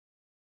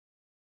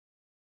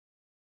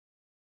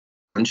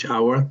lunch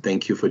hour.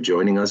 Thank you for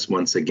joining us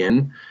once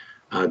again.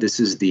 This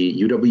is the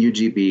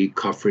UWGB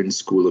Cofrin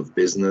School of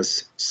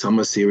Business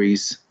Summer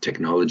Series,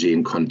 Technology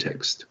in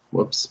Context.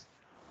 Whoops.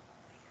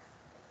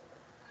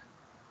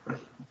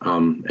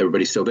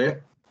 Everybody still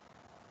there?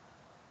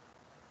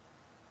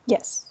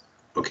 Yes.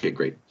 Okay,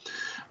 great.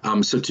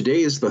 So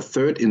today is the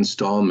third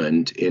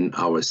installment in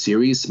our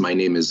series. My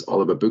name is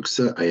Oliver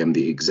Buechse. I am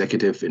the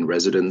Executive in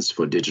Residence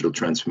for Digital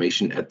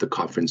Transformation at the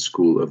Cofrin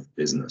School of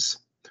Business.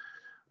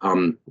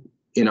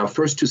 In our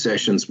first two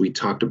sessions, we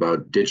talked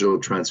about digital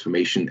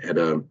transformation at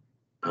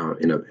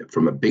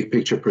from a big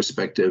picture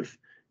perspective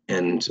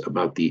and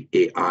about the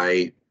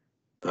AI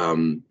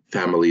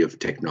family of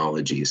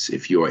technologies.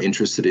 If you are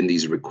interested in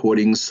these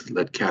recordings,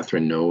 let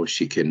Catherine know.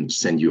 She can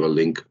send you a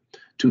link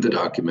to the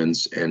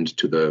documents and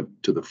to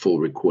the full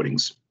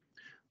recordings.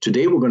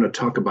 Today, we're going to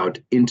talk about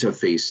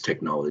interface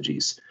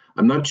technologies.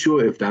 I'm not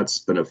sure if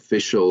that's an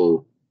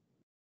official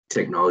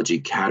technology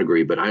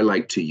category, but I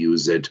like to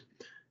use it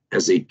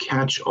as a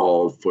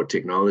catch-all for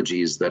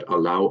technologies that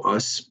allow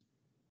us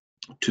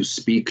to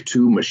speak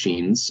to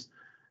machines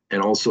and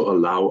also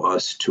allow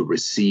us to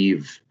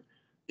receive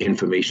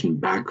information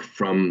back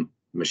from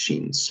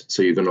machines.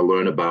 So you're going to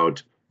learn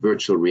about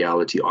virtual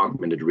reality,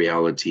 augmented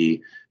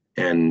reality,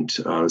 and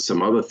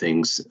some other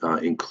things,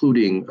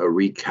 including a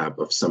recap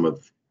of some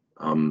of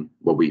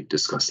what we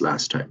discussed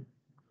last time.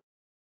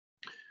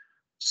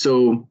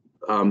 So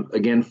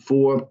again,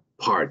 4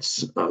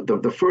 parts.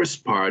 The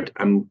first part,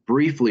 I'm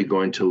briefly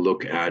going to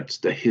look at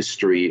the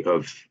history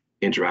of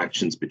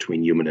interactions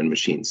between human and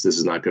machines. This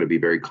is not going to be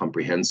very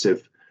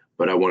comprehensive,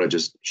 but I want to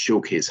just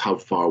showcase how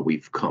far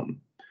we've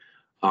come.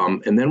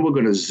 And then we're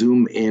going to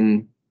zoom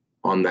in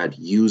on that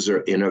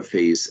user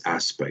interface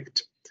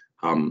aspect.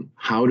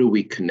 How do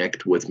we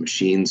connect with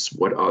machines?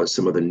 What are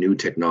some of the new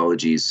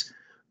technologies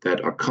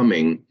that are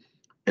coming?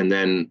 And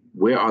then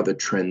where are the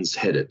trends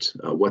headed?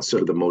 What's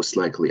sort of the most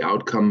likely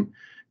outcome?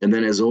 And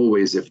then, as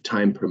always, if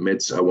time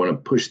permits, I want to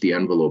push the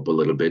envelope a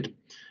little bit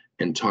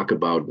and talk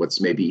about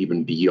what's maybe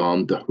even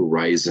beyond the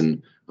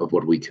horizon of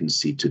what we can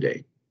see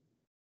today.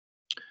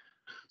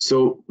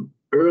 So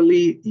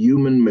early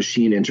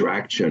human-machine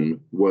interaction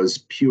was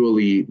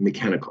purely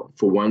mechanical.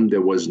 For one,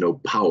 there was no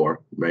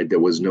power, right? There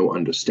was no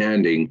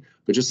understanding.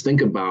 But just think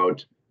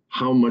about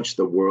how much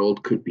the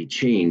world could be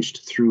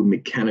changed through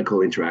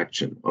mechanical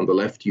interaction. On the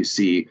left, you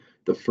see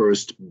the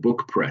first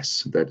book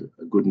press that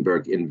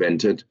Gutenberg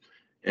invented.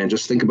 And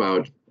just think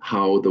about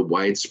how the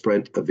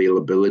widespread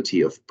availability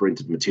of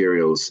printed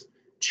materials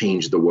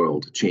changed the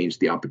world,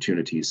 changed the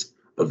opportunities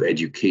of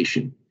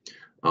education.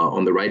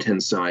 On the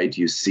right-hand side,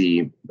 you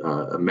see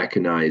a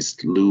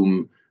mechanized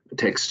loom, a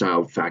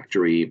textile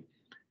factory.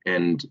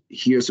 And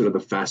here, sort of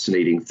the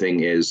fascinating thing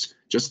is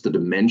just the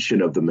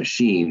dimension of the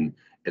machine,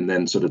 and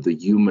then sort of the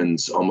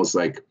humans, almost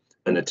like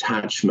an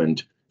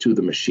attachment to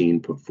the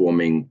machine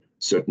performing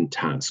certain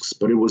tasks.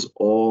 But it was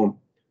all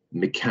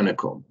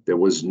mechanical. There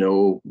was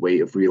no way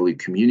of really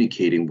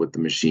communicating with the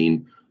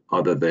machine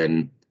other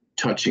than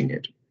touching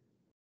it.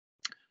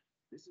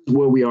 This is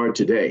where we are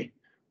today.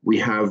 We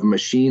have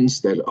machines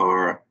that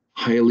are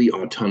highly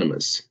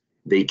autonomous.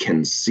 They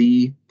can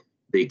see,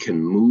 they can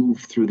move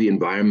through the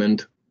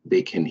environment,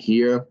 they can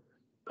hear,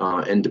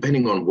 and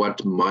depending on what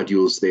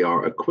modules they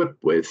are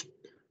equipped with,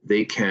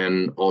 they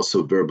can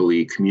also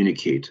verbally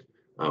communicate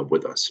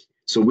with us.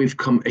 So we've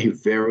come a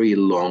very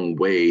long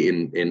way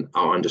in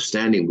our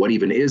understanding what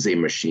even is a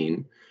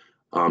machine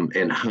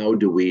and how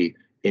do we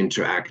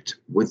interact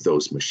with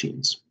those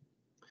machines.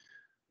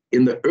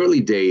 In the early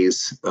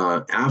days,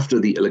 after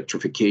the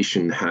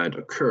electrification had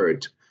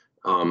occurred,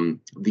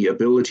 the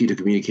ability to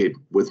communicate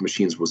with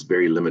machines was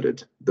very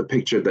limited. The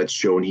picture that's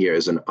shown here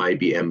is an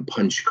IBM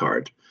punch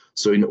card.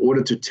 So in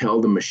order to tell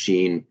the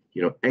machine,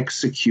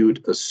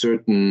 execute a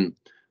certain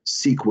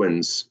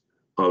sequence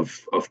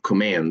of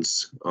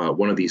commands,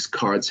 one of these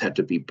cards had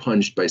to be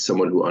punched by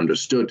someone who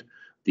understood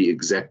the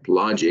exact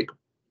logic,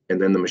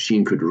 and then the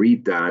machine could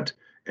read that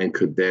and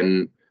could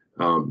then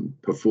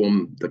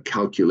perform the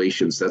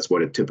calculations. That's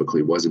what it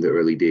typically was in the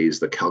early days,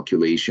 the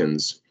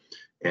calculations,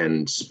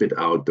 and spit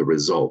out the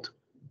result.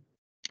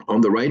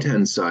 On the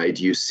right-hand side,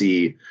 you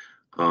see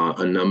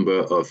a number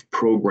of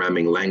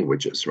programming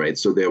languages, right?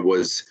 So there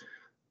was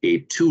a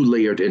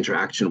 2-layered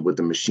interaction with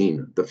the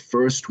machine. The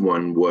first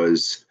one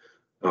was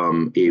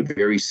a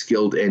very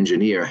skilled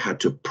engineer had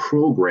to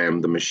program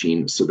the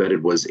machine so that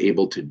it was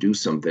able to do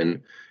something.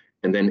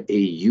 And then a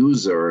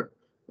user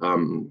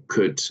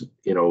could,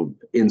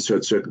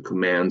 insert certain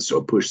commands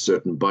or push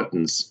certain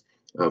buttons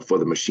for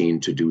the machine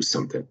to do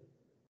something.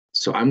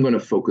 So I'm going to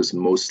focus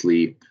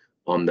mostly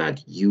on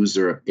that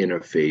user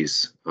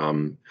interface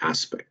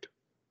aspect.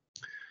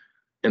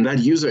 And that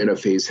user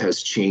interface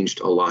has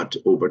changed a lot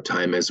over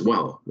time as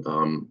well.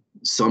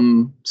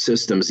 Some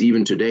systems,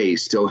 even today,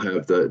 still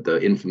have the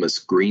infamous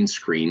green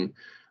screen,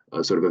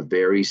 sort of a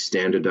very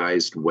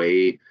standardized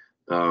way,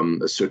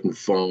 a certain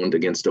font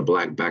against a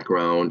black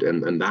background.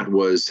 And that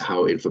was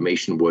how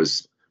information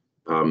was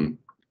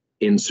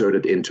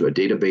inserted into a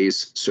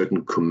database.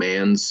 Certain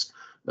commands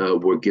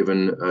were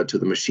given to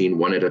the machine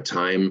one at a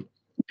time.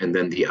 and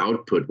then the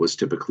output was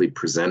typically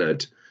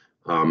presented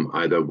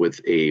either with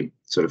a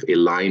sort of a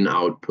line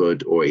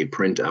output or a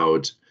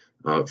printout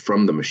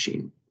from the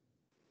machine.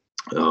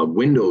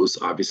 Windows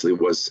obviously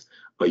was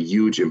a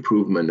huge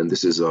improvement, and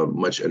this is a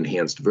much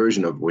enhanced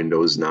version of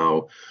Windows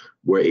now,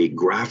 where a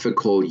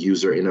graphical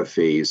user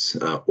interface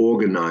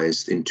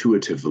organized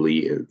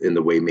intuitively in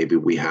the way maybe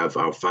we have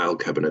our file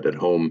cabinet at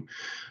home,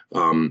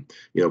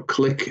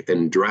 click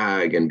and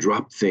drag and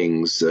drop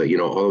things,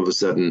 all of a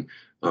sudden,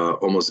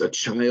 almost a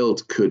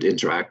child could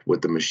interact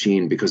with the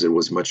machine because it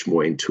was much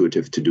more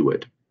intuitive to do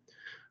it.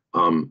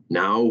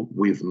 Now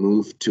we've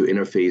moved to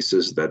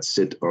interfaces that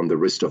sit on the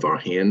wrist of our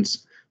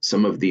hands.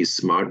 Some of these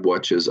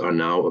smartwatches are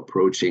now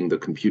approaching the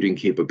computing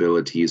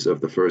capabilities of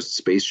the first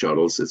space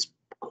shuttles. It's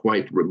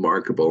quite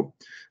remarkable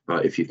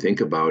if you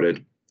think about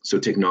it. So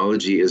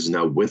technology is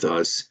now with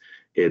us.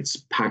 It's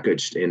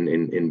packaged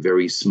in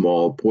very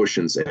small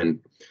portions, and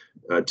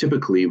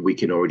typically we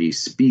can already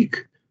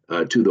speak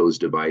to those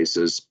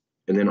devices.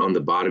 And then on the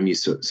bottom, you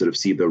sort of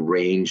see the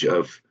range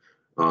of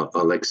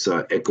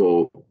Alexa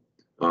Echo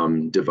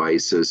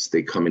devices.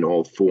 They come in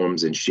all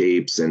forms and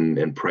shapes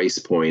and price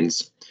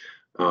points.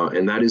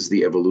 And that is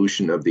the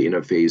evolution of the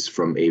interface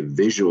from a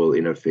visual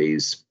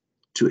interface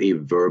to a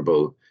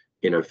verbal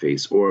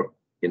interface, or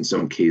in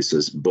some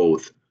cases,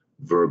 both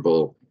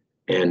verbal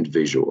and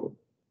visual.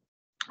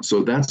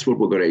 So that's what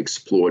we're going to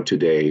explore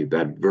today,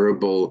 that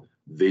verbal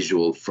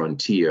visual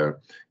frontier,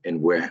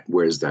 and where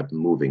is that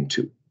moving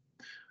to.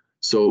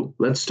 So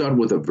let's start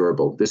with a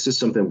verbal. This is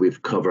something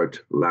we've covered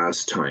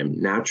last time,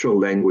 natural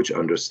language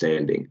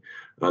understanding.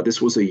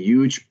 This was a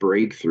huge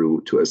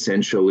breakthrough to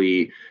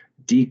essentially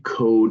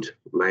decode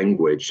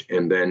language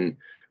and then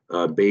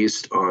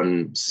based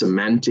on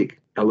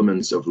semantic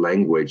elements of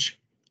language,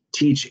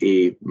 teach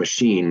a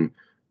machine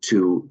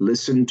to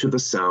listen to the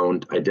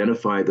sound,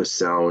 identify the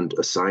sound,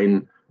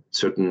 assign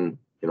certain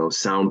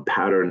sound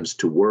patterns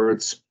to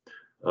words,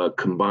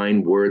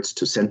 combine words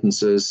to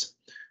sentences,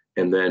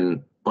 and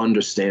then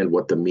understand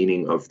what the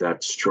meaning of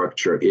that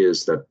structure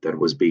is that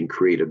was being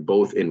created,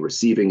 both in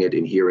receiving it,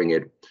 in hearing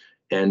it,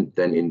 and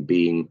then in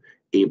being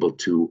able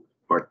to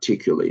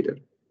articulate it.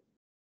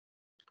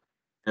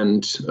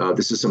 And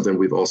this is something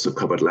we've also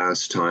covered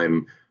last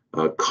time.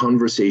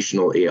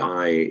 Conversational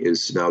AI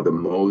is now the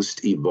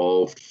most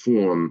evolved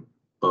form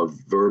of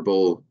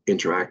verbal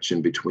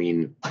interaction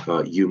between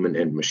human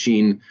and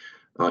machine.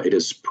 It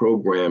is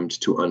programmed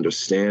to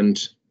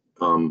understand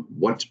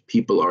what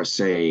people are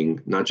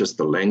saying, not just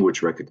the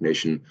language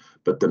recognition,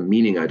 but the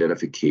meaning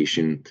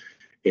identification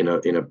in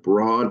a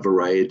broad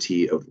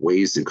variety of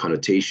ways and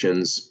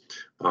connotations,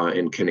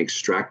 and can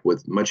extract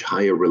with much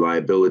higher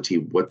reliability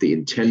what the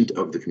intent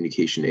of the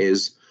communication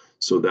is,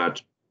 so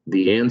that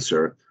the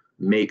answer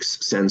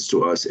makes sense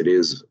to us. It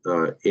is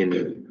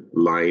in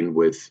line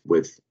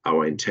with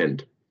our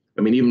intent.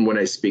 I mean, even when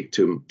I speak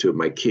to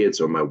my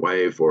kids or my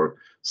wife or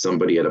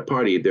somebody at a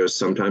party, there's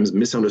sometimes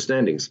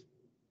misunderstandings.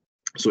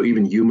 So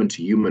even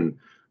human-to-human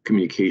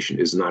communication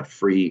is not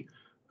free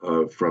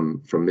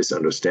from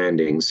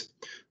misunderstandings.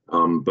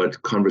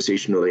 But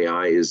conversational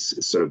AI is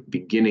sort of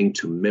beginning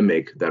to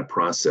mimic that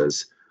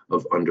process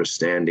of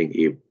understanding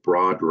a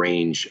broad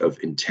range of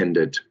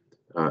intended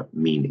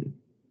meaning.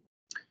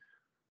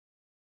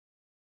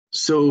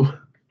 So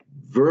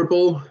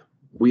verbal,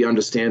 we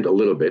understand a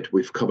little bit.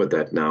 We've covered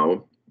that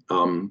now.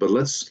 But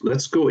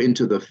let's go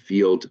into the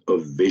field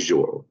of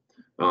visual.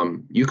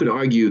 You could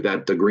argue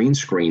that the green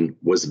screen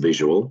was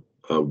visual.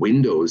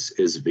 Windows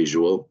is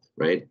visual,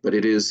 right? But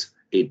it is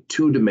a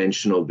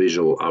two-dimensional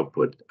visual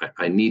output.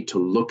 I need to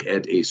look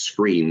at a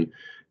screen,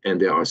 and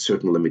there are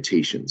certain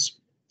limitations.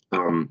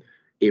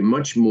 A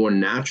much more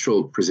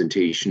natural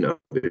presentation of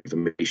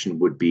information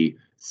would be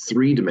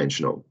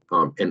three-dimensional.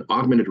 And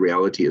augmented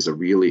reality is a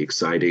really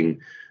exciting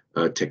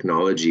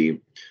technology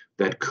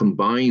that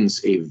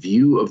combines a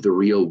view of the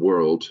real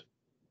world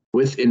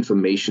with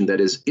information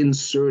that is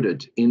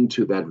inserted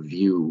into that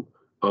view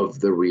of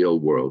the real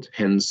world,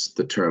 hence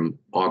the term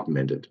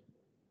augmented.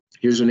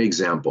 Here's an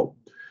example.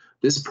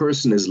 This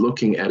person is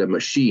looking at a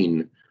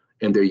machine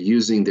and they're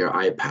using their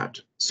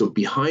iPad. So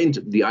behind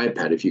the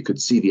iPad, if you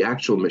could see the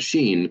actual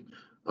machine,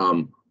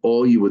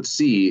 all you would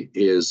see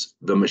is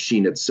the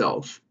machine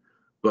itself.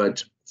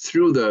 But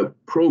through the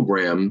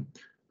program,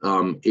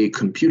 a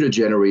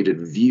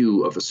computer-generated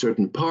view of a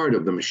certain part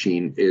of the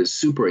machine is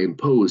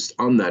superimposed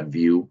on that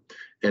view,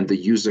 and the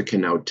user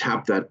can now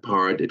tap that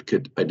part. It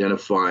could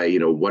identify,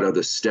 what are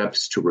the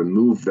steps to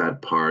remove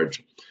that part.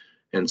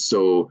 And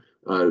so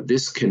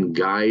this can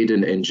guide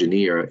an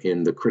engineer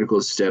in the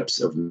critical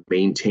steps of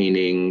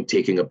maintaining,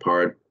 taking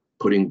apart,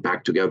 putting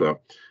back together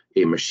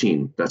a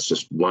machine. That's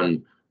just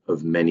one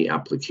of many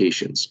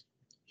applications.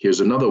 Here's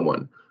another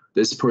one.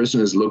 This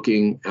person is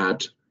looking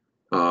at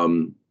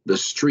the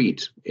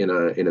street in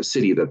a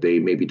city that they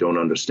maybe don't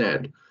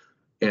understand.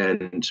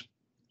 And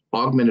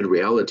augmented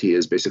reality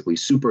is basically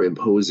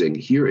superimposing.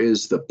 Here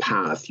is the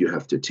path you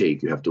have to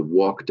take. You have to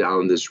walk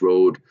down this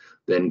road,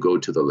 then go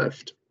to the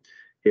left.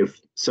 If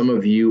some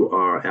of you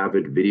are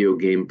avid video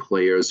game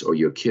players or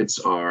your kids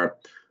are,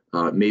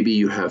 Maybe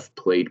you have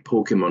played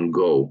Pokemon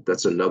Go.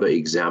 That's another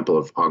example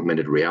of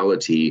augmented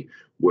reality,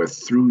 where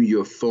through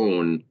your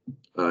phone,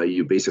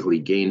 you basically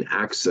gain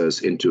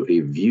access into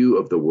a view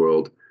of the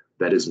world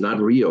that is not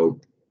real,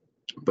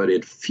 but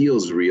it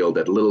feels real,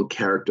 that little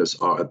characters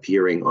are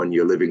appearing on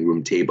your living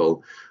room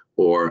table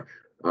or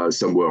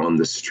somewhere on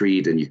the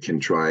street, and you can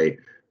try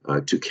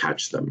to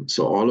catch them.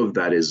 So all of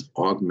that is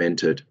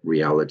augmented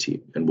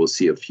reality, and we'll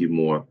see a few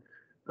more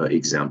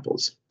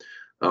examples.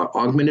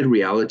 Augmented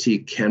reality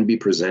can be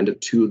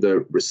presented to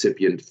the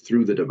recipient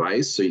through the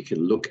device, so you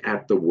can look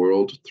at the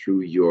world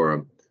through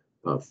your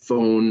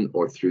phone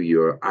or through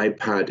your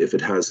iPad if it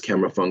has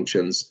camera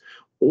functions,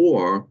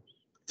 or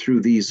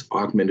through these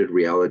augmented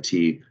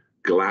reality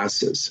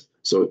glasses.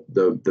 So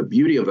the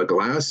beauty of the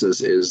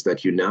glasses is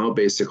that you now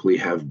basically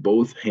have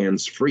both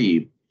hands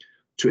free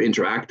to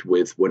interact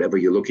with whatever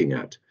you're looking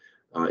at.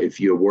 If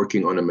you're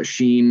working on a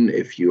machine,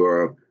 if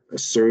you're a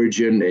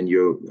surgeon and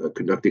you're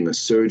conducting a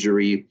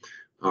surgery,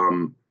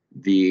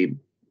 the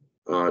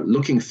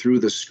looking through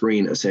the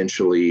screen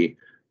essentially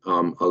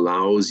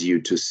allows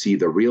you to see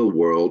the real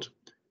world,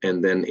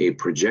 and then a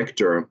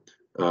projector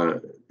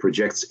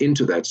projects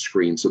into that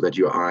screen so that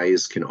your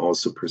eyes can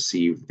also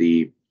perceive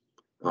the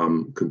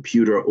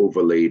computer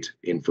overlaid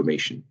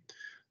information.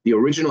 The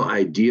original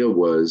idea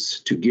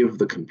was to give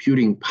the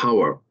computing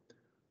power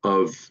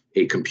of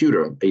a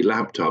computer, a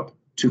laptop,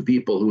 to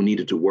people who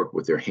needed to work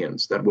with their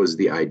hands. That was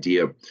the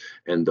idea.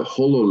 And the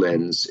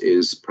HoloLens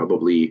is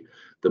probably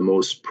the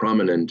most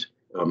prominent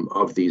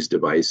of these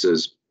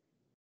devices,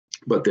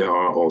 but there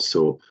are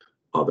also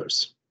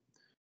others.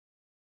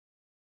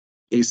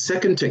 A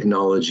second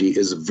technology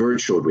is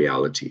virtual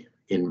reality.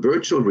 In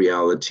virtual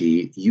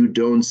reality, you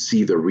don't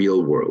see the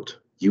real world.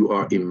 You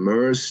are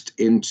immersed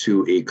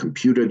into a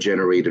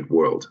computer-generated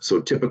world.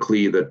 So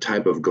typically, the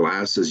type of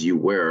glasses you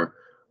wear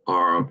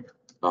are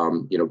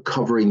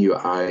covering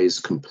your eyes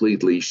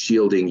completely,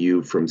 shielding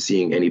you from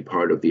seeing any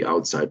part of the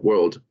outside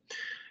world.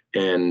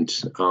 And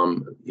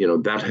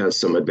that has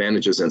some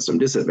advantages and some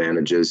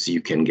disadvantages.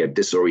 You can get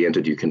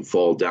disoriented, you can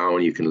fall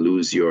down, you can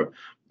lose your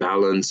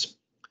balance,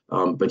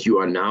 but you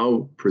are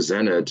now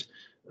presented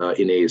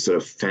in a sort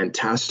of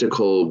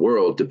fantastical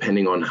world,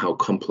 depending on how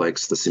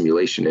complex the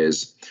simulation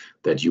is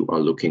that you are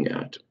looking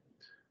at.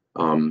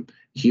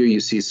 Here you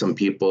see some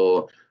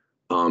people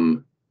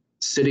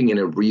sitting in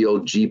a real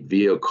Jeep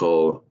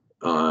vehicle,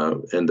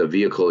 and the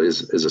vehicle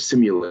is a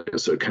simulator,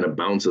 so it kind of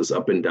bounces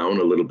up and down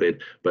a little bit.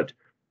 But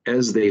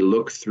as they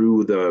look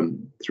through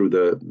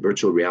the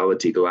virtual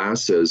reality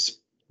glasses,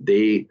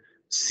 they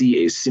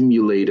see a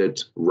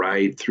simulated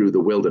ride through the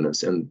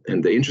wilderness. And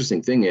the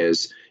interesting thing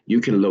is, you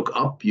can look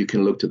up, you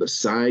can look to the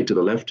side, to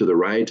the left, to the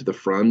right, to the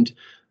front.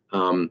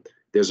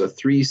 There's a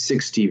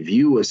 360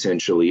 view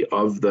essentially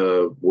of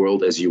the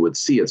world as you would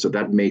see it. So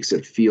that makes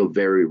it feel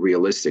very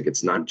realistic.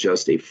 It's not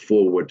just a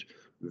forward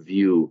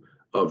view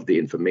of the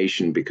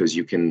information, because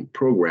you can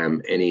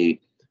program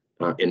any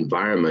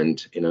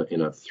environment in a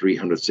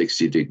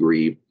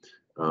 360-degree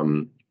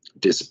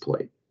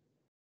display.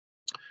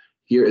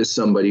 Here is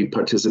somebody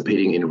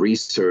participating in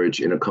research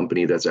in a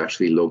company that's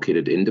actually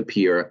located in De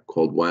Pere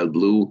called Wild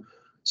Blue.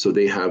 So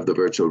they have the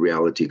virtual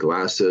reality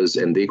glasses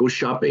and they go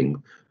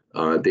shopping.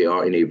 They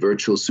are in a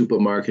virtual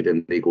supermarket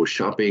and they go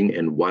shopping,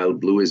 and Wild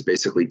Blue is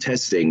basically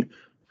testing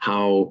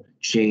how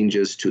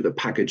changes to the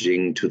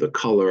packaging, to the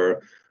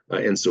color,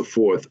 and so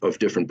forth of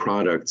different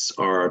products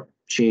are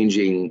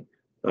changing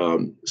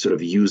sort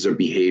of user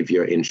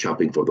behavior in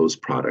shopping for those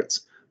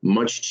products.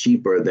 Much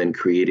cheaper than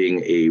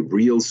creating a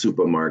real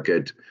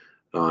supermarket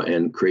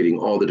and creating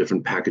all the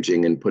different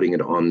packaging and putting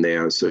it on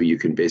there, so you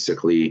can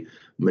basically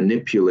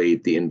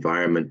manipulate the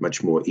environment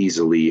much more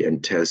easily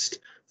and test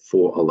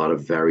for a lot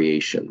of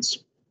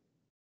variations.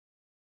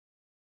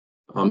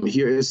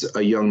 Here is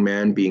a young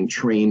man being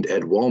trained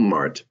at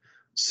Walmart.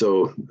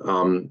 So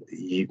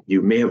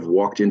you may have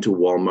walked into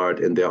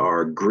Walmart and there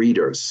are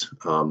greeters,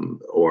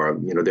 or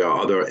there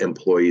are other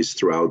employees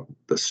throughout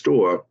the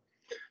store.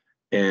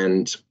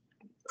 And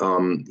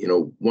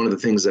one of the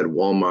things that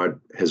Walmart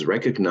has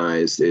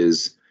recognized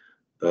is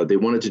they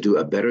wanted to do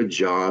a better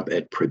job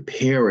at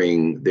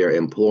preparing their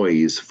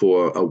employees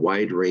for a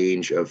wide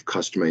range of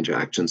customer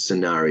interaction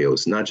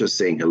scenarios, not just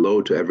saying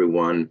hello to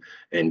everyone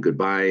and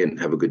goodbye and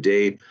have a good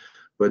day,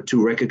 but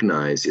to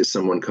recognize, is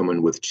someone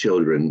coming with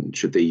children?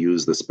 Should they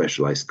use the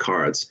specialized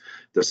carts?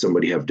 Does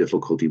somebody have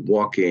difficulty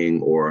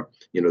walking, or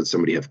does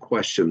somebody have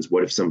questions?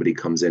 What if somebody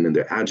comes in and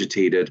they're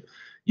agitated?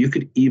 You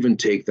could even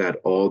take that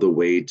all the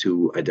way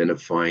to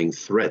identifying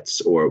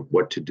threats or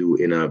what to do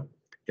in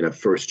a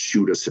first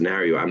shooter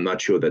scenario. I'm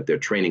not sure that they're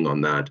training on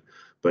that,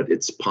 but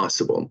it's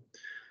possible.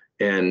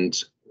 And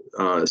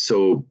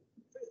so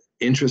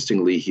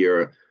interestingly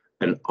here,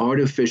 an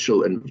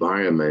artificial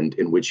environment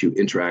in which you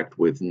interact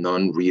with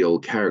non-real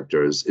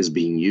characters is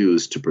being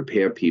used to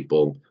prepare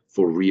people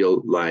for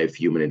real life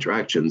human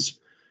interactions.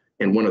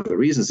 And one of the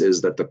reasons is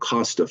that the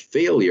cost of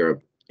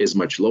failure is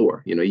much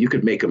lower. You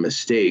could make a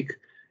mistake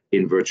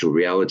in virtual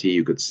reality.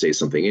 You could say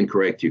something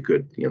incorrect. You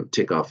could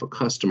tick off a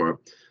customer,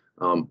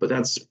 but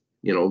that's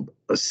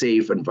a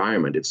safe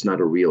environment. It's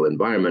not a real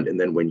environment. And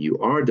then when you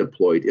are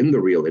deployed in the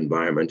real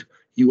environment,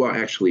 you are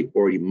actually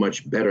already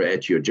much better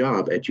at your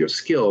job, at your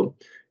skill,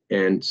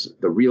 and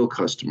the real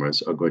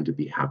customers are going to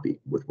be happy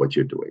with what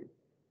you're doing.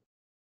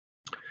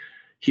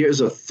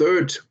 Here's a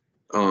third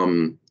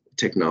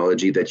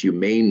technology that you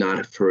may not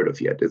have heard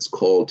of yet. It's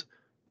called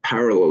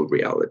parallel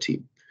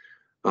reality.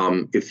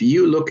 If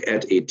you look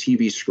at a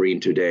TV screen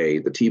today,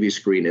 the TV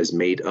screen is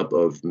made up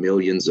of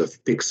millions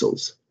of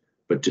pixels.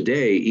 But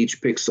today,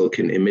 each pixel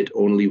can emit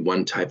only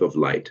one type of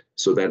light.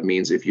 So that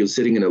means if you're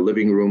sitting in a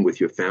living room with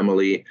your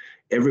family,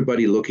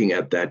 everybody looking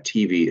at that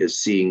TV is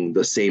seeing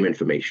the same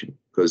information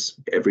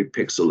because every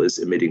pixel is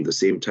emitting the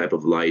same type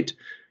of light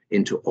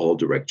into all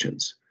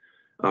directions.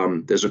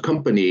 There's a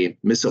company,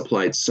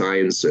 Misapplied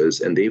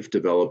Sciences, and they've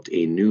developed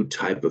a new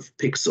type of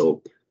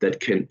pixel that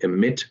can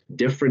emit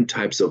different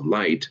types of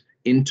light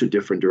into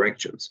different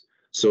directions.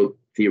 So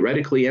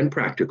theoretically and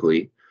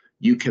practically,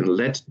 you can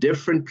let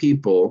different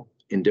people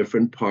in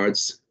different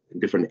parts,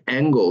 different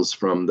angles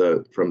from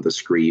the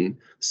screen,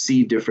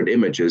 see different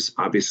images.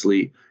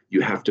 Obviously,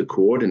 you have to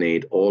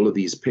coordinate all of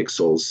these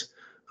pixels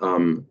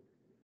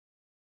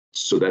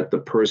so that the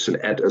person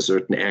at a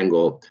certain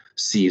angle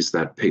sees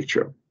that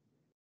picture.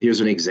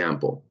 Here's an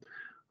example.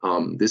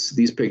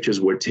 These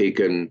pictures were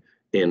taken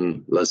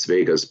in Las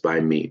Vegas by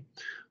me.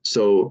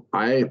 So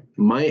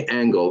my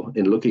angle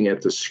in looking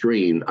at the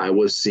screen, I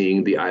was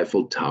seeing the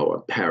Eiffel Tower,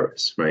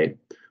 Paris, right?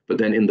 But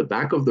then in the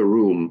back of the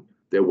room,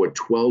 there were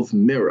 12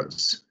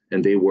 mirrors,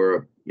 and they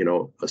were,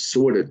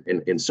 assorted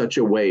in such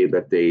a way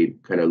that they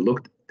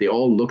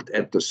all looked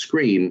at the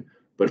screen,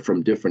 but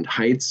from different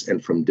heights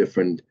and from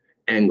different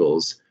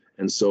angles.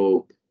 And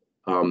so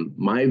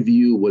my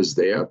view was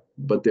there,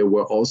 but there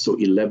were also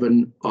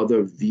 11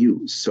 other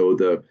views. So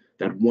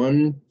that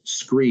one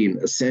screen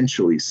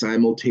essentially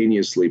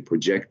simultaneously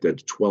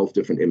projected 12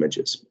 different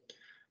images.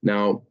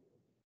 Now,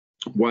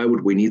 why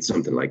would we need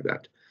something like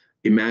that?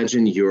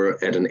 Imagine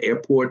you're at an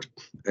airport,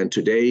 and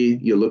today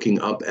you're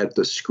looking up at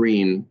the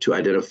screen to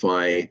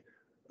identify,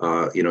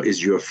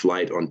 is your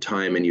flight on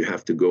time, and you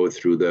have to go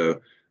through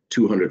the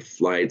 200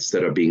 flights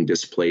that are being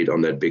displayed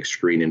on that big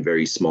screen in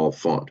very small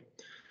font.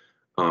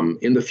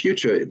 In the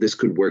future, this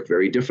could work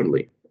very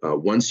differently.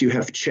 Once you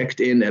have checked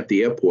in at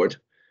the airport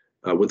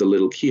with a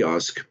little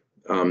kiosk,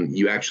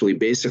 you actually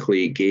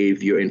basically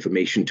gave your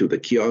information to the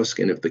kiosk,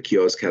 and if the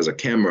kiosk has a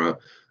camera,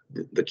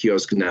 the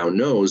kiosk now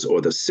knows,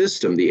 or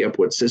the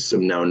airport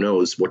system now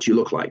knows what you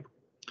look like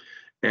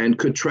and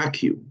could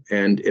track you.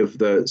 And if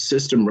the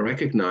system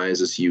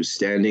recognizes you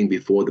standing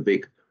before the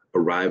big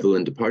arrival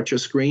and departure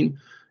screen,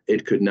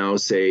 it could now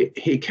say,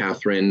 hey,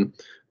 Catherine,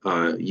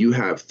 you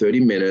have 30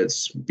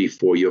 minutes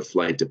before your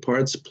flight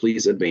departs.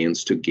 Please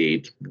advance to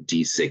gate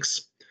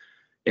D6.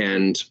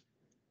 And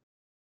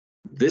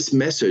this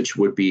message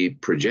would be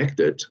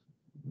projected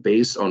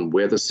based on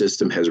where the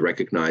system has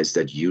recognized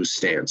that you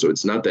stand. So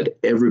it's not that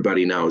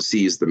everybody now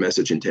sees the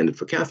message intended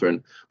for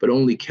Catherine, but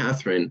only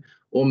Catherine,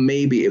 or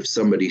maybe if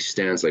somebody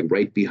stands like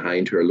right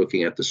behind her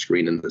looking at the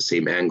screen in the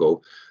same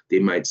angle, they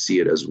might see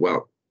it as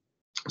well.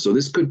 So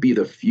this could be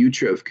the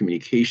future of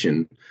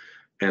communication,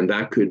 and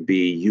that could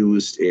be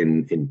used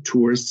in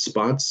tourist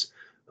spots,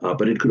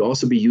 but it could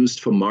also be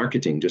used for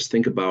marketing. Just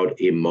think about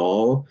a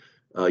mall.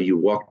 You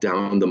walk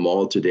down the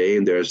mall today,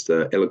 and there's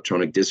the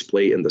electronic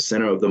display in the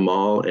center of the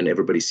mall, and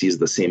everybody sees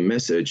the same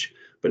message.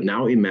 But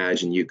now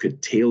imagine you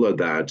could tailor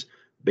that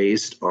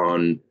based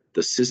on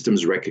the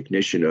system's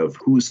recognition of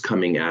who's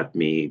coming at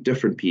me,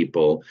 different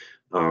people.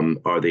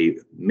 Are they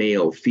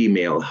male,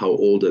 female? How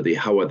old are they?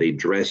 How are they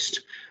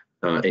dressed?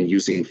 And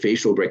using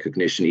facial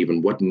recognition,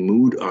 even what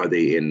mood are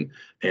they in?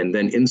 And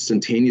then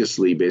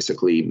instantaneously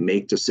basically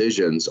make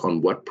decisions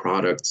on what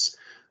products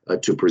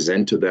to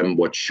present to them,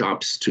 what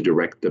shops to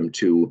direct them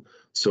to.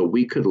 So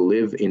we could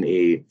live in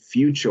a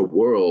future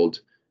world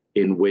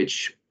in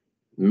which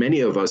many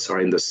of us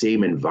are in the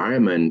same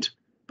environment,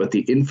 but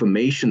the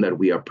information that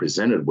we are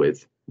presented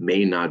with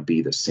may not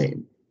be the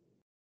same.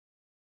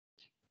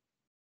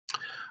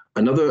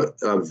 Another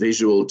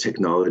visual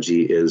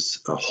technology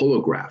is a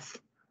holograph.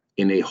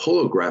 In a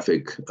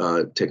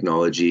holographic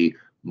technology,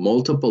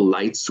 multiple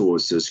light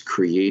sources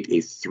create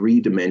a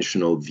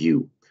three-dimensional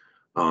view.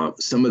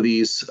 Some of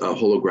these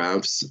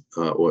holographs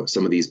or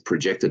some of these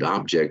projected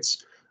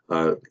objects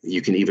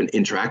you can even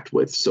interact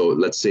with. So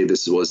let's say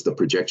this was the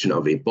projection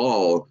of a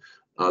ball.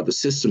 The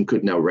system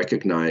could now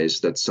recognize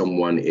that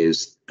someone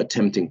is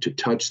attempting to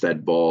touch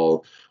that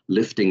ball,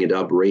 lifting it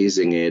up,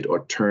 raising it,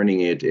 or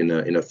turning it in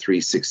a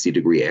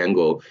 360-degree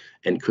angle,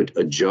 and could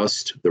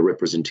adjust the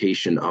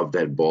representation of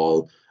that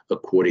ball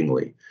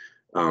accordingly.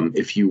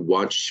 If you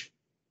watch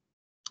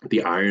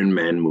the Iron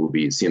Man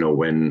movies,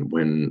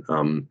 when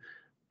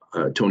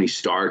Tony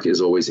Stark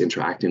is always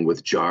interacting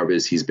with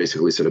Jarvis, he's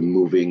basically sort of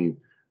moving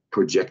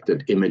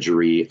projected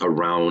imagery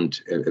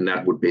around, and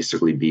that would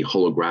basically be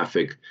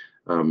holographic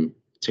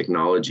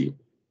technology.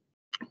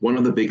 One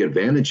of the big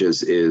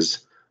advantages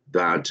is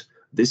that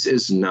this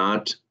is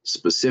not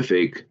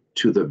specific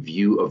to the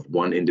view of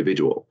one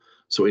individual.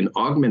 So in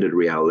augmented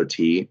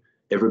reality,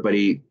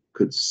 everybody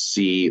could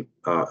see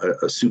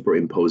a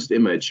superimposed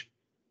image,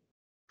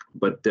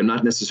 but they're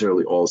not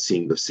necessarily all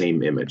seeing the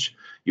same image.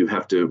 You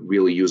have to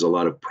really use a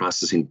lot of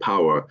processing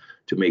power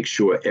to make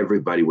sure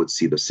everybody would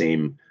see the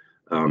same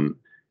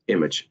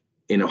image.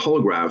 In a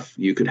holograph,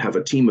 you could have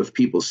a team of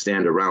people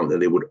stand around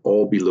and they would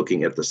all be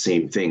looking at the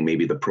same thing,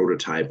 maybe the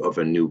prototype of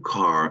a new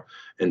car,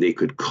 and they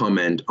could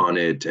comment on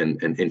it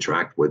and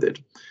interact with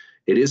it.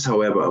 It is,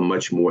 however, a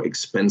much more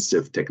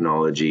expensive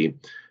technology,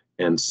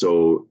 and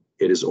so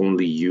it is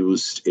only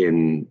used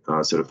in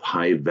sort of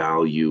high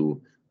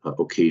value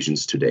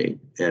occasions today.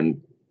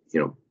 And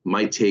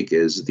my take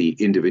is the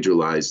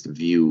individualized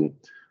view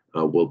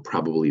will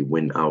probably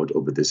win out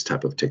over this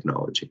type of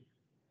technology.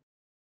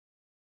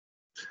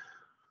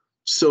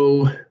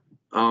 So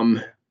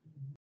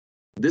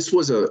this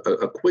was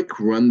a quick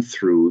run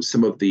through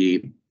some of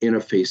the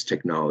interface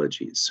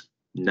technologies.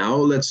 Now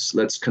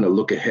let's kind of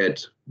look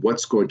ahead.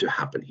 What's going to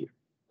happen here?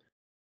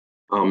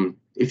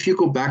 If you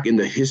go back in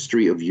the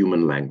history of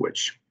human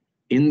language,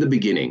 in the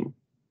beginning,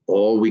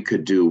 all we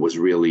could do was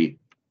really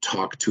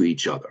talk to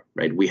each other,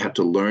 right? We had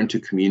to learn to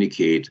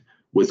communicate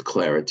with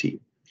clarity.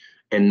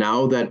 And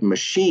now that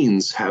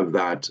machines have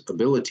that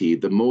ability,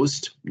 the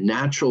most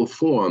natural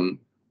form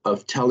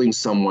of telling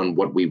someone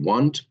what we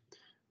want,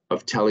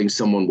 of telling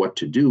someone what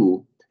to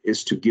do,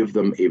 is to give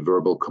them a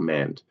verbal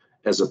command,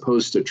 as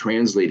opposed to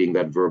translating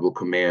that verbal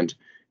command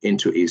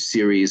into a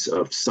series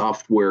of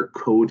software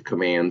code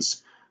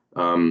commands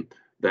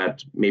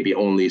that maybe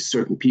only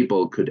certain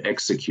people could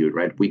execute,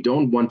 right? We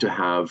don't want to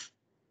have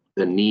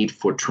the need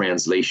for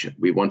translation.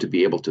 We want to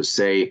be able to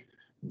say,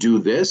 do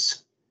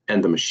this,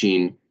 and the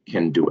machine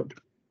can do it.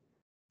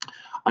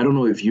 I don't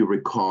know if you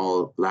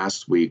recall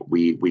last week,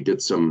 we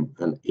did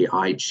an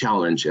AI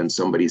challenge, and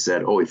somebody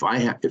said, oh, if I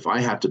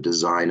had to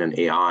design an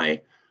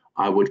AI,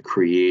 I would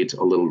create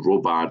a little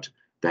robot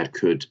that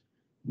could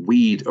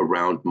weed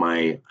around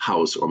my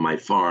house or my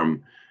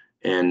farm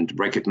and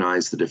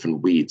recognize the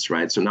different weeds,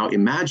 right? So now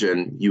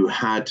imagine you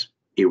had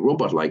a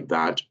robot like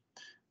that,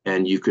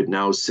 and you could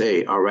now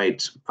say, all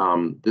right,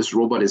 this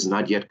robot is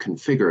not yet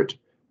configured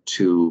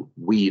to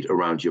weed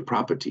around your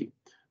property.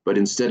 But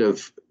instead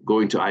of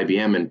going to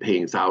IBM and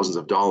paying thousands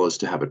of dollars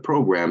to have it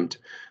programmed,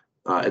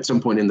 at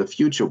some point in the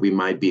future, we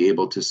might be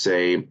able to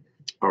say,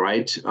 all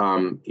right,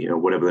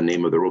 whatever the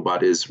name of the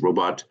robot is,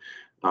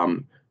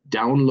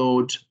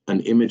 download an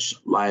image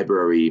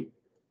library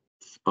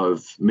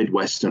of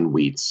Midwestern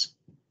weeds,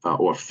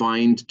 or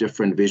find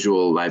different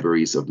visual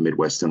libraries of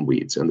Midwestern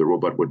weeds. And the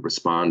robot would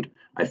respond,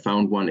 I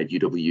found one at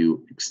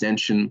UW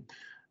Extension,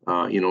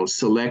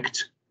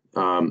 select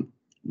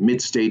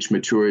mid-stage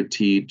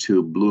maturity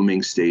to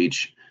blooming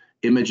stage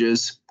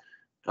images.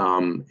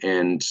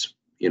 And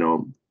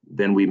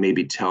then we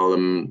maybe tell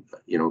them,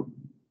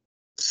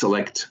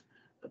 select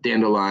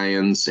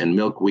dandelions and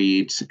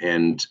milkweed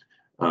and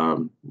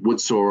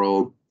wood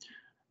sorrel.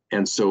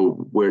 And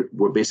so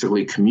we're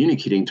basically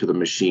communicating to the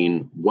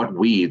machine what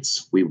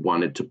weeds we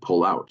wanted to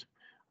pull out.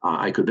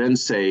 I could then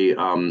say,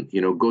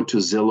 go to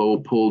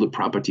Zillow, pull the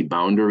property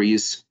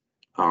boundaries.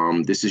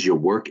 This is your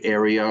work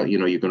area.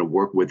 You're going to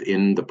work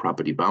within the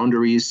property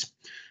boundaries.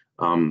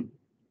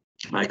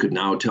 I could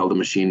now tell the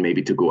machine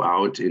maybe to go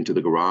out into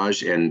the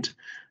garage and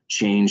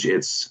change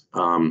its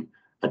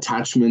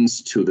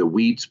attachments to the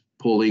weed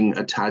pulling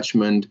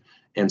attachment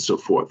and so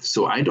forth.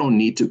 So I don't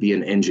need to be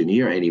an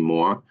engineer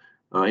anymore.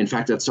 In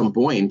fact, at some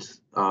point,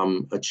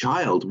 a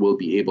child will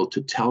be able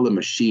to tell the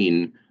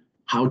machine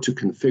how to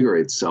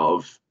configure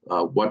itself,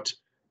 what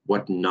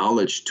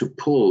knowledge to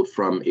pull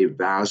from a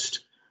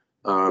vast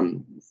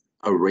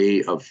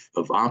array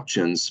of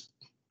options,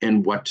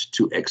 and what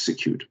to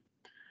execute.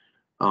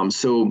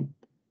 So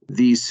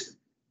these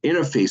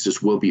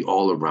interfaces will be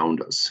all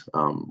around us.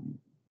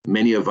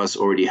 Many of us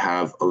already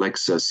have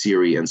Alexa,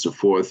 Siri, and so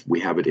forth. We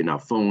have it in our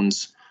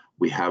phones.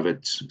 We have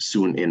it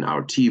soon in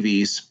our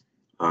TVs.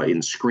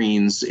 In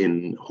screens,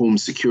 in home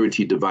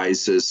security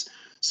devices,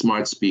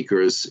 smart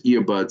speakers,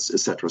 earbuds, et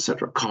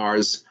cetera,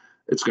 cars.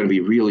 It's going to be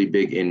really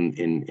big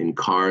in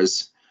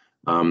cars.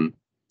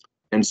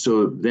 And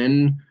so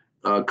then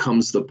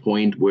comes the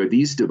point where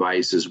these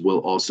devices will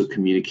also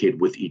communicate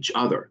with each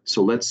other.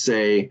 So let's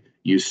say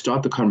you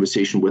start the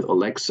conversation with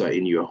Alexa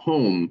in your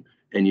home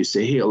and you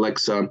say, hey,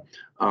 Alexa,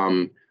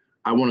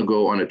 I want to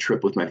go on a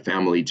trip with my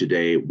family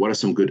today. What are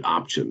some good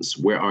options?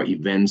 Where are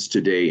events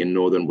today in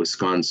northern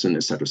Wisconsin,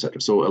 et cetera, et cetera.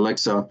 So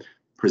Alexa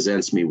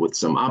presents me with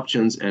some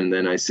options. And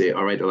then I say,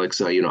 all right,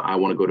 Alexa, I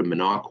want to go to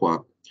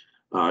Minocqua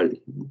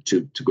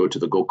to go to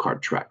the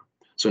go-kart track.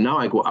 So now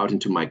I go out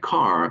into my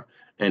car,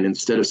 and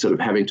instead of sort of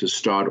having to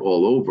start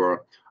all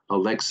over,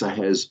 Alexa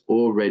has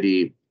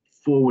already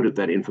forwarded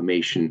that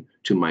information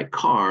to my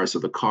car. So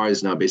the car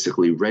is now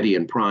basically ready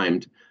and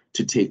primed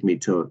to take me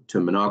to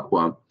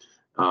Minocqua.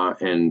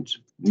 And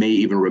may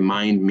even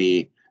remind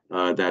me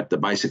that the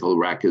bicycle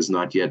rack is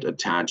not yet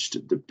attached,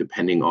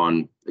 depending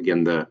on,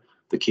 again, the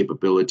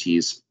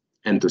capabilities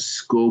and the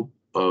scope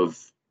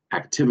of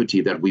activity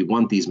that we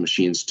want these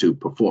machines to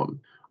perform.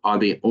 Are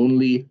they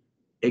only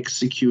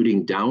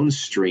executing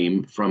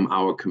downstream from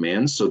our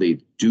commands, so they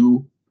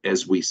do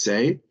as we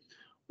say,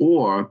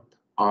 Or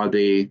are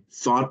they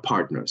thought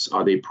partners?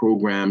 Are they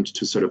programmed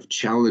to sort of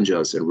challenge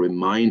us and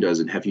remind us,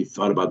 and have you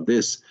thought about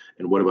this?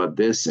 And what about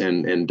this?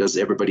 And does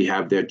everybody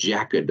have their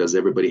jacket? Does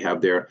everybody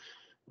have their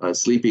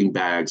sleeping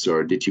bags?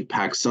 Or did you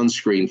pack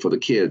sunscreen for the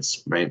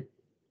kids, right?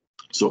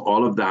 So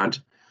all of that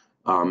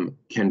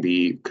can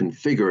be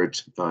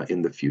configured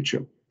in the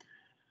future.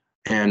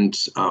 And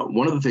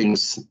one of the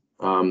things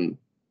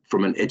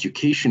from an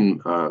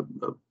education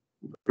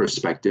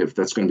perspective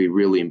that's going to be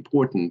really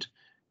important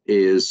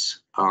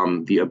is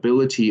the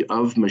ability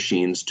of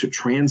machines to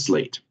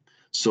translate.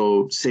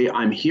 So say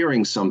I'm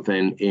hearing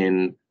something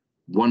in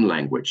one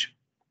language,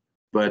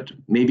 but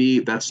maybe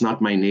that's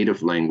not my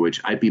native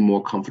language. I'd be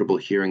more comfortable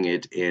hearing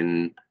it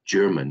in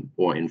German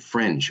or in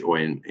French or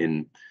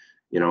in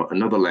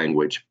another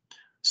language.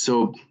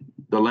 So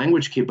the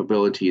language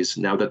capabilities,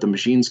 now that the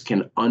machines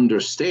can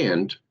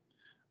understand,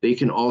 they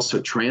can also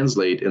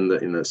translate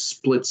in a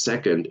split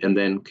second and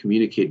then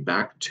communicate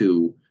back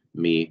to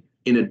me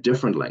in a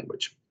different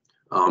language.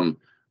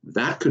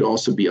 That could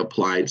also be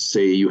applied,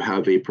 say you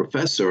have a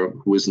professor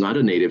who is not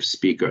a native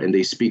speaker and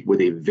they speak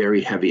with a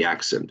very heavy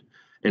accent.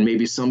 And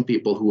maybe some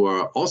people who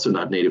are also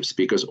not native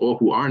speakers or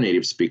who are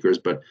native speakers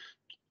but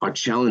are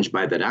challenged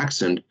by that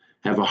accent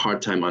have a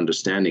hard time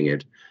understanding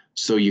it.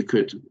 So you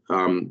could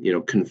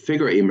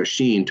configure a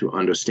machine to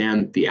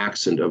understand the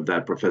accent of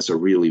that professor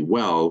really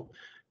well.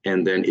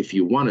 And then if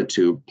you wanted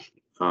to,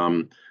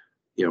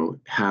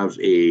 have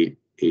a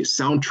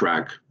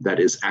soundtrack that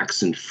is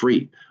accent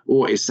free,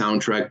 or a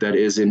soundtrack that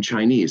is in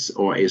Chinese,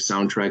 or a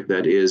soundtrack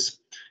that is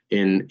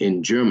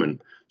in German.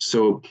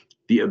 So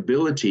the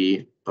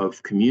ability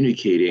of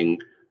communicating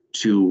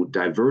to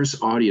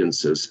diverse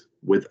audiences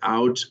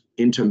without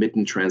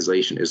intermittent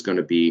translation is going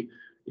to be,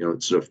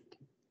 sort of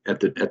at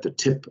the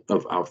tip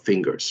of our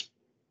fingers.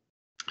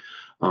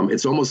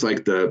 It's almost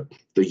like the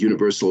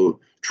universal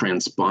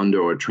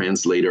transponder or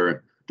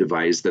translator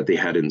device that they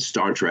had in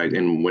Star Trek,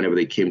 and whenever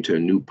they came to a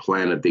new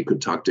planet, they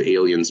could talk to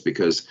aliens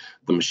because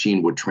the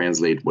machine would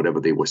translate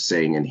whatever they were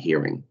saying and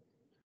hearing.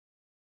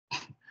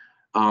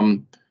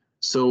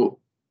 So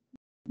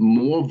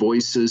more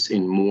voices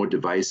in more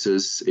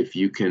devices. If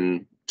you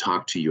can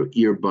talk to your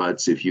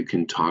earbuds, if you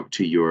can talk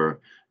to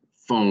your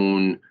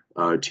phone,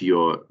 to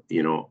your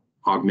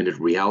augmented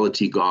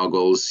reality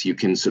goggles, you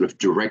can sort of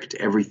direct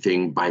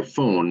everything by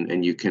phone,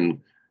 and you can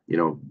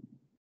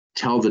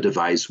tell the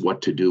device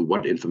what to do,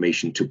 what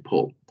information to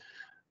pull.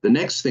 The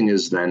next thing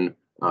is then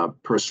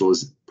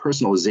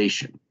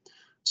personalization.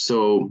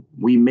 So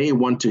we may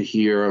want to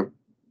hear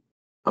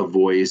a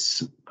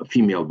voice, a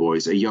female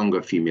voice, a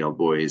younger female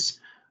voice,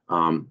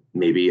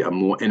 maybe a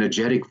more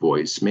energetic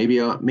voice, maybe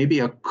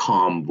a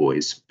calm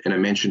voice. And I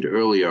mentioned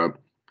earlier,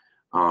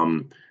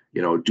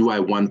 do I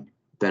want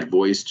that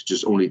voice to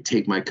just only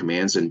take my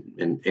commands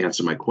and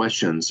answer my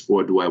questions,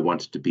 or do I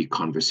want it to be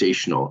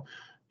conversational?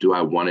 Do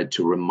I want it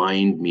to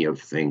remind me of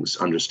things,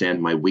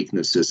 understand my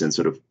weaknesses, and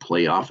sort of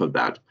play off of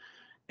that?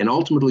 And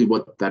ultimately,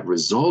 what that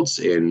results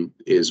in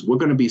is we're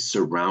going to be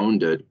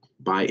surrounded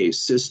by a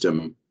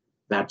system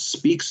that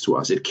speaks to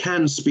us. It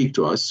can speak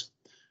to us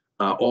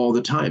all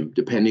the time,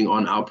 depending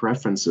on our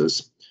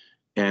preferences.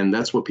 And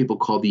that's what people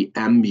call the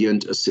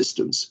ambient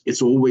assistance.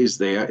 It's always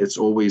there. It's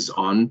always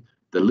on.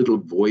 The little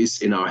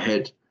voice in our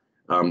head,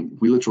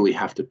 we literally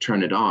have to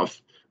turn it off,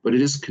 but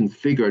it is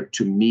configured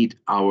to meet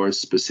our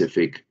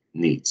specific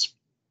needs.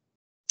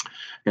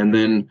 And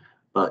then,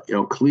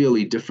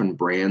 clearly different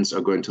brands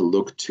are going to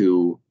look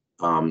to,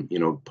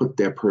 put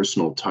their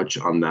personal touch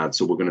on that.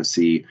 So we're going to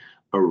see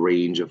a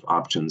range of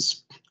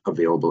options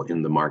available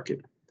in the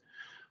market.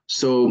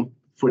 So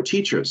for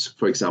teachers,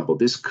 for example,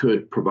 this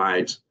could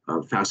provide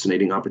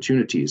fascinating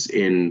opportunities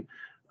in,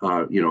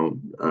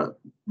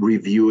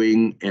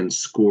 reviewing and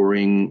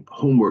scoring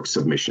homework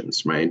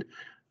submissions, right?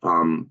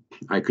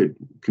 I could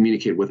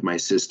communicate with my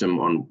system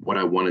on what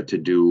I wanted to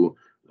do,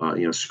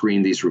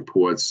 screen these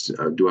reports.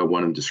 Do I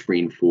want them to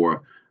screen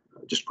for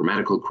just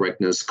grammatical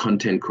correctness,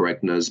 content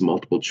correctness,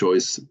 multiple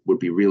choice would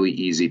be really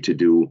easy to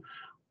do,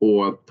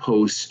 or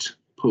post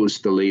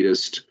the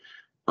latest,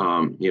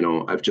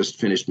 I've just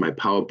finished my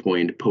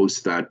PowerPoint,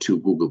 post that to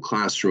Google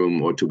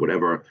Classroom or to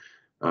whatever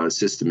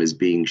system is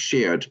being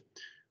shared.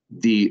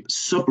 The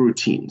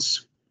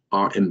subroutines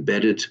are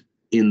embedded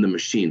in the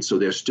machine. So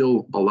there's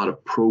still a lot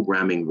of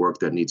programming work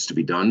that needs to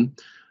be done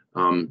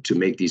to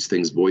make these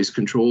things voice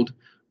controlled.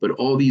 But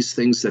all these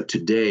things that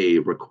today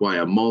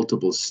require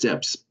multiple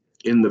steps,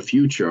 in the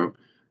future,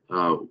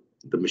 the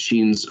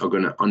machines are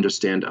going to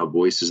understand our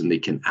voices and they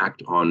can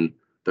act on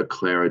the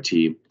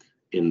clarity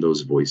in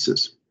those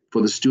voices.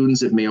 For the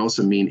students, it may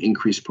also mean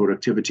increased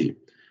productivity.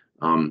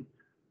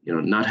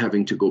 Not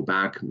having to go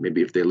back,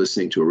 maybe if they're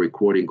listening to a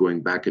recording,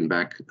 going back and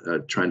back,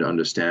 trying to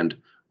understand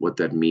what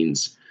that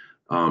means.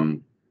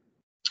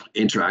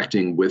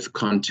 Interacting with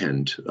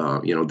content,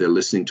 they're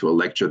listening to a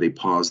lecture, they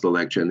pause the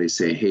lecture and they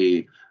say,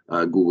 hey,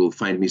 Google,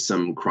 find me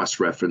some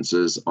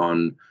cross-references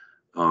on,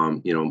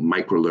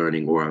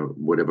 microlearning or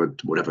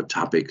whatever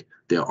topic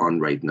they're on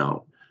right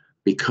now.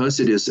 Because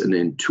it is an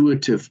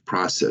intuitive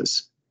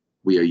process,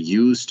 we are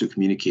used to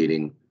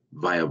communicating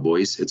via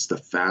voice. It's the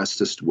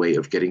fastest way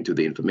of getting to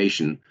the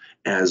information,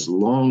 as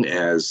long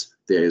as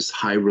there's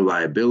high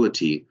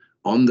reliability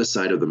on the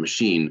side of the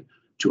machine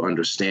to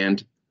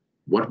understand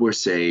what we're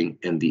saying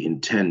and the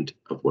intent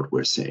of what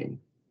we're saying.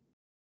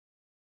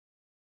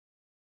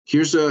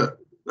 Here's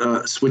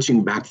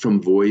switching back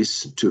from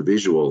voice to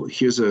visual,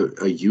 here's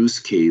a use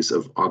case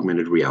of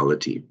augmented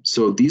reality.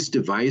 So these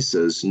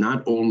devices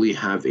not only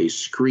have a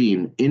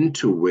screen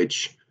into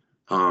which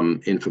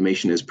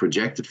information is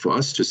projected for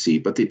us to see,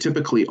 but they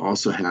typically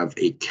also have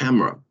a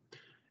camera.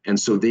 And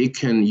so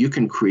you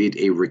can create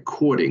a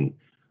recording.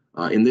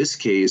 In this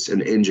case,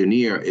 an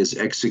engineer is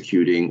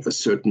executing a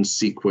certain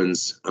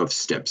sequence of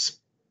steps,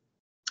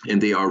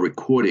 and they are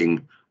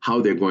recording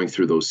how they're going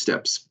through those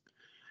steps.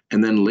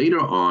 And then later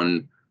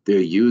on, they're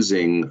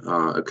using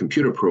a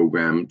computer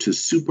program to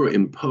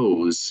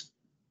superimpose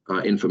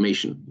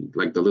information,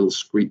 like the little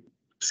screen,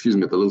 the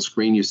little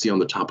screen you see on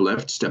the top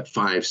left, step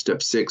 5,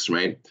 step 6,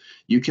 right?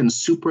 You can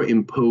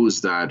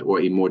superimpose that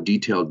or a more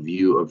detailed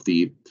view of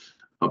the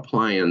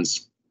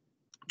appliance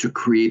to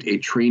create a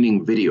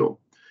training video.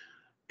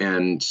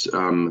 And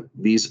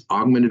these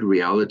augmented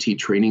reality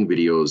training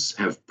videos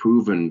have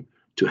proven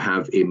to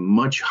have a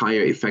much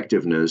higher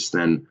effectiveness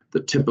than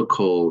the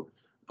typical,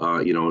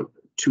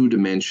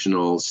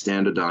 two-dimensional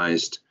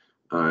standardized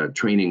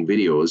training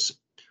videos.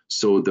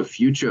 So the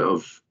future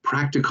of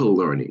practical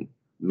learning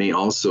may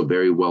also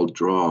very well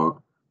draw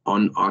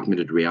on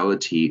augmented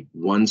reality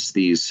once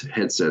these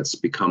headsets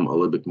become a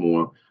little bit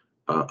more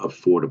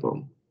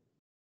affordable.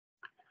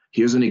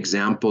 Here's an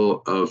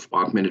example of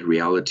augmented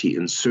reality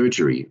in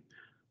surgery.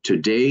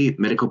 Today,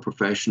 medical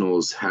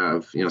professionals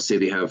have, say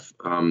they have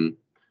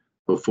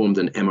performed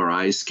an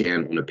MRI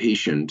scan on a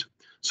patient.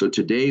 So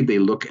today they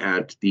look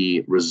at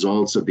the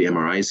results of the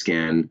MRI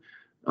scan,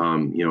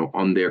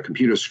 on their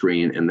computer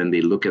screen, and then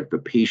they look at the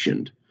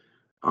patient.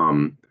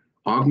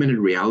 Augmented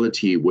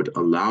reality would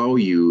allow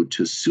you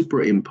to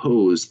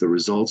superimpose the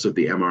results of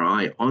the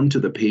MRI onto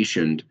the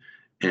patient,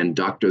 and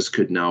doctors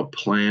could now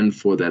plan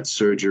for that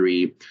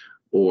surgery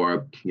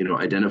or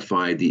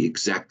identify the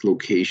exact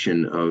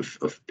location of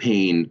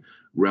pain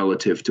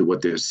relative to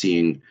what they're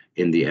seeing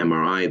in the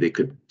MRI. They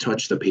could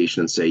touch the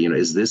patient and say,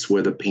 is this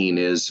where the pain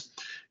is?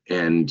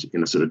 And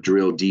sort of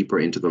drill deeper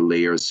into the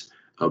layers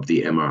of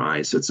the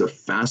MRI. So it's a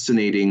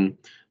fascinating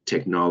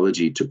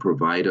technology to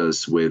provide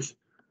us with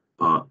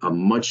a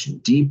much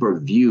deeper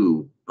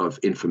view of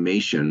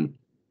information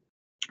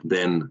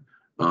than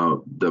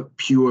the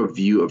pure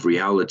view of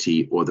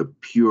reality or the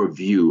pure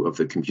view of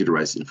the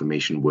computerized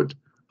information would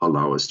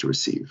allow us to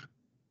receive.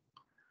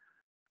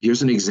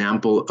 Here's an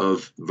example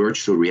of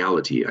virtual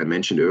reality. I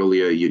mentioned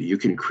earlier, you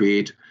can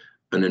create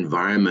an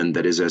environment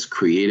that is as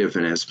creative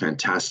and as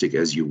fantastic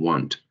as you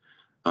want.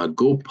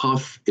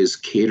 GoPuff is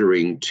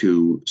catering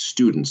to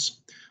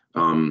students.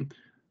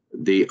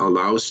 They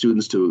allow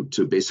students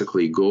to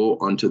basically go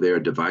onto their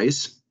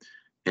device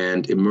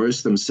and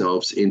immerse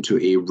themselves into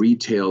a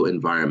retail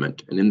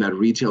environment. And in that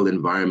retail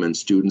environment,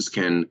 students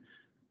can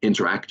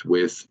interact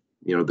with,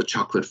 the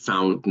chocolate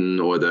fountain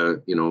or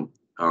the,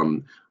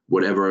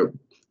 whatever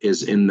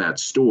is in that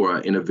store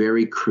in a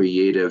very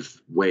creative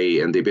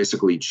way. And they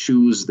basically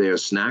choose their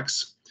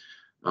snacks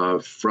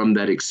from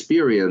that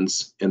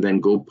experience, and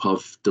then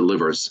GoPuff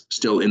delivers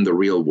still in the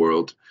real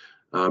world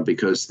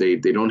because they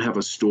don't have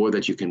a store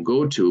that you can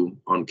go to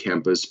on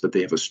campus, but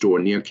they have a store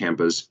near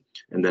campus,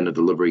 and then a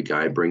delivery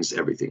guy brings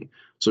everything.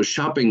 So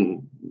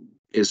shopping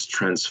is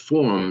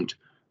transformed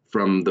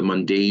from the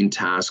mundane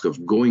task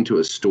of going to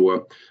a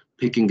store,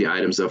 picking the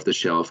items off the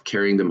shelf,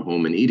 carrying them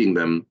home and eating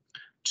them,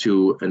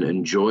 to an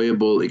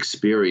enjoyable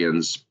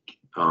experience,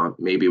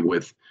 maybe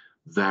with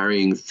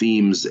varying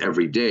themes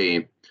every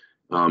day.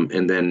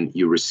 And then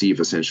you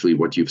receive essentially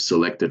what you've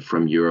selected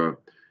from your,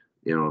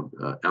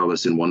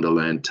 Alice in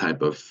Wonderland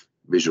type of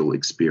visual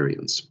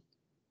experience.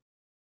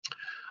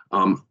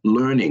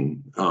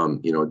 Learning,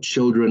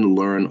 children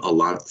learn a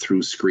lot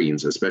through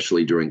screens,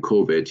 especially during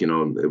COVID.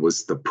 It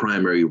was the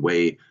primary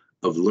way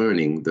of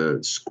learning, the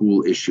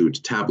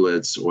school-issued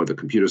tablets or the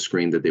computer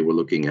screen that they were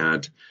looking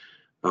at.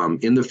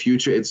 In the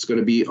future, it's going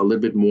to be a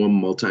little bit more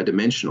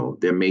multidimensional.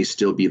 There may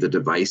still be the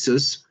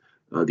devices,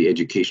 the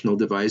educational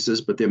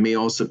devices, but there may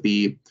also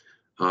be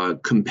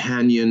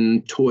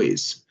companion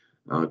toys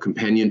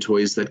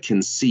that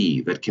can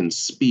see, that can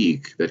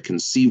speak, that can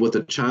see what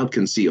the child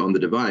can see on the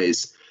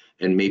device,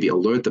 and maybe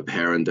alert the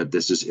parent that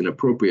this is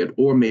inappropriate,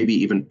 or maybe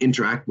even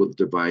interact with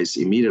the device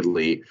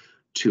immediately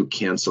to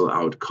cancel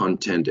out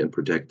content and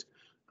protect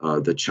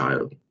the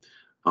child.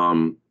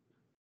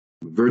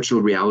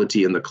 Virtual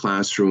reality in the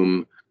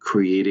classroom,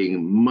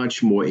 creating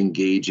much more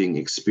engaging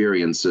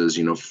experiences,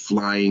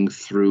 flying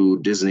through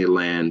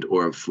Disneyland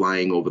or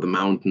flying over the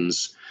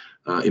mountains,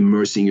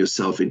 immersing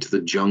yourself into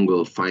the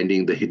jungle,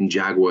 finding the hidden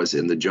jaguars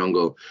in the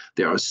jungle.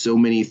 There are so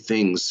many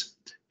things.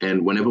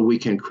 And whenever we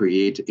can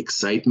create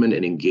excitement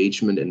and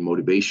engagement and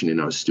motivation in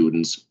our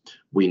students,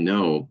 we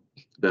know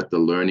that the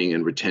learning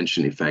and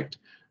retention effect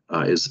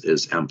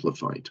is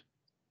amplified.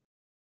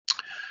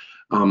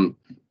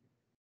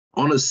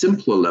 On a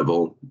simpler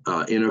level,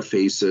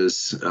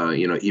 interfaces,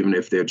 even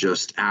if they're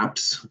just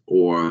apps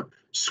or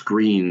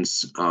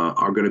screens,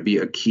 are going to be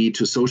a key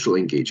to social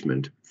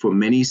engagement. For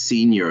many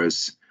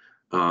seniors,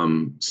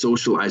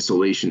 social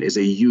isolation is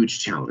a huge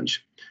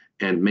challenge.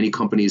 And many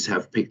companies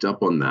have picked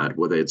up on that,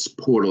 whether it's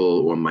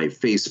Portal or My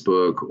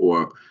Facebook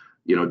or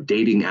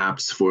dating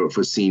apps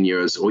for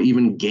seniors, or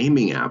even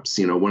gaming apps.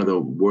 One of the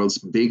world's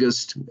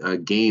biggest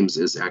games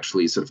is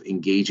actually sort of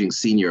engaging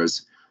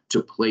seniors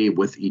to play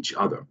with each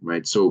other,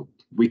 right? So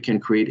we can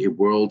create a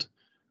world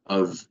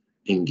of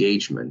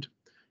engagement.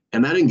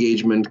 And that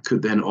engagement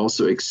could then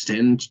also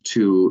extend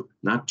to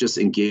not just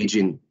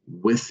engaging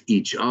with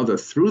each other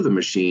through the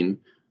machine,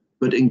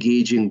 but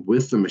engaging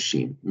with the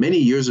machine. Many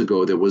years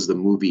ago, there was the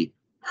movie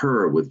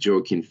Her with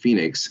Joaquin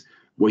Phoenix,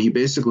 where he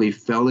basically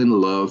fell in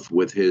love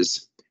with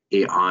his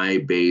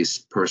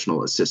AI-based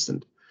personal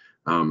assistant.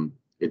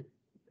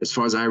 As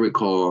far as I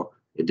recall,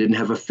 it didn't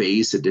have a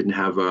face, it didn't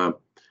have a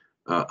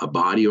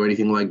body or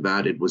anything like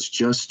that. It was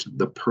just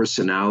the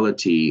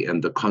personality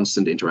and the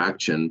constant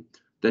interaction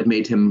that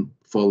made him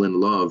fall in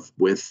love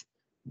with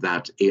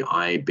that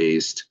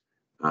AI-based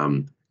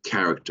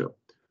character.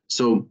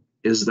 So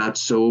is that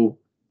so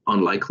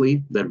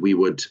unlikely that we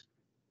would,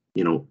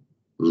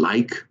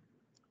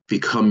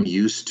 become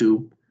used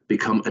to,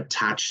 become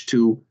attached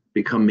to,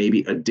 become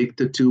maybe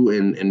addicted to,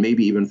 and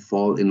maybe even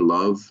fall in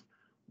love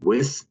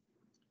with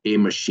a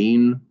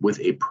machine, with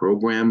a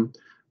program?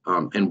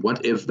 And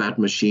what if that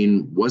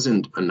machine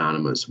wasn't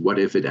anonymous? What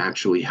if it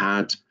actually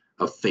had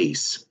a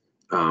face,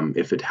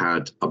 if it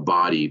had a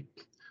body?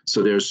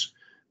 So there's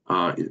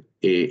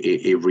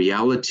a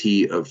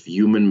reality of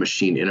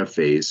human-machine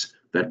interface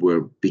that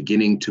we're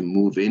beginning to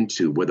move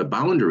into, where the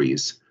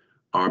boundaries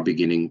are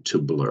beginning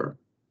to blur.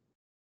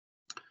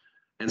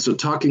 And so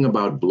talking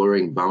about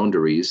blurring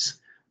boundaries,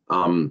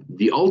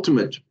 the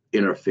ultimate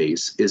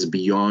interface is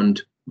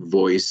beyond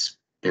voice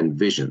and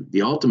vision.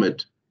 The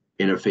ultimate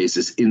interface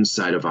is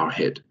inside of our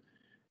head.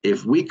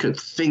 If we could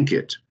think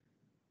it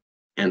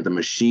and the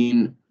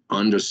machine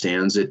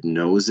understands it,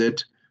 knows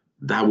it,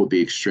 that would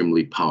be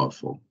extremely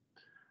powerful.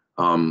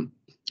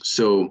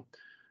 So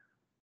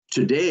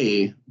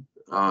today,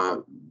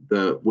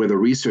 where the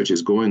research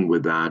is going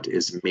with that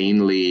is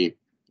mainly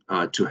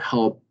to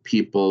help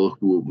people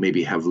who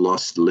maybe have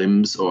lost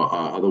limbs or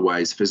are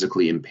otherwise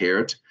physically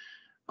impaired.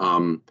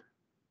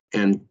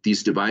 And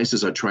these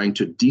devices are trying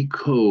to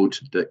decode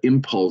the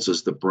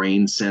impulses the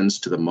brain sends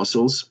to the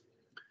muscles,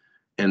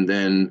 and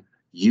then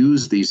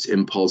use these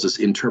impulses,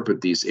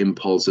 interpret these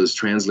impulses,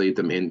 translate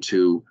them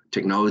into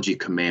technology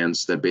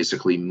commands that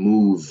basically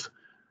move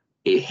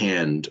a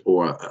hand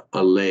or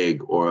a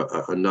leg or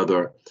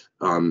another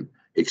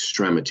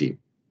extremity.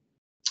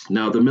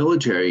 Now, the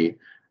military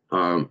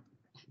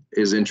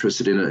is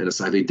interested in a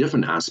slightly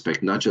different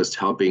aspect, not just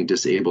helping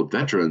disabled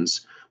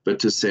veterans, but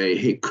to say,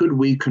 hey, could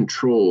we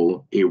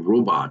control a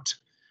robot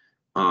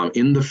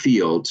in the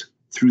field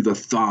through the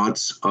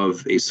thoughts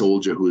of a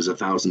soldier who is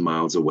 1,000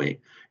 miles away?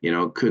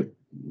 Could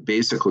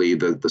basically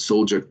the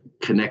soldier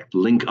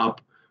link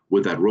up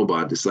with that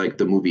robot? It's like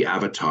the movie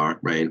Avatar,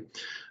 right?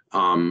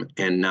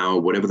 And now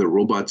whatever the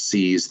robot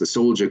sees, the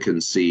soldier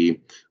can see.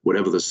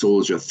 Whatever the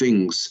soldier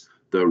thinks,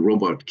 the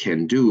robot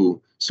can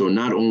do. So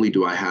not only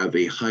do I have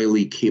a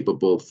highly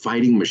capable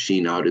fighting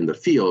machine out in the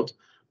field,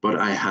 but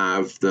I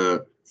have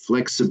the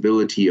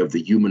flexibility of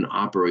the human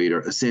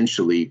operator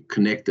essentially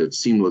connected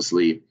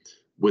seamlessly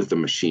with the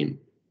machine.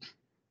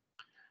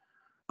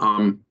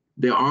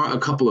 There are a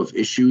couple of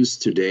issues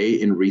today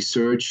in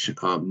research.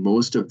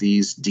 Most of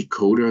these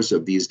decoders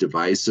of these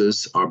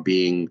devices are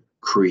being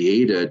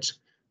created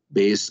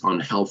based on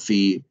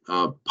healthy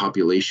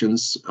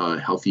populations,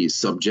 healthy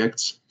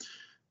subjects.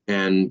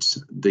 And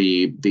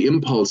the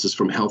impulses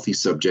from healthy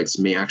subjects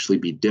may actually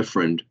be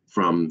different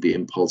from the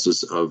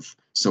impulses of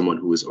someone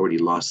who has already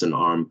lost an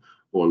arm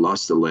or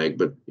lost a leg.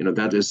 But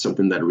that is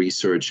something that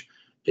research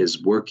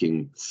is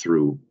working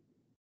through.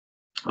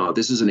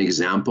 This is an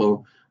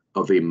example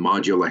of a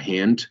modular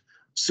hand.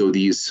 So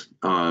these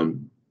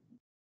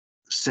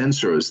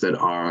sensors that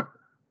are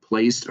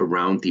placed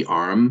around the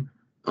arm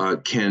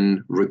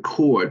can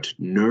record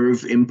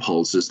nerve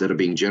impulses that are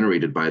being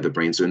generated by the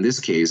brain. So in this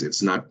case,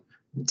 it's not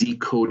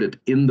decoded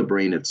in the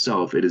brain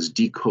itself, it is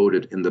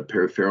decoded in the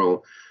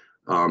peripheral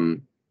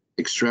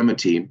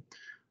extremity,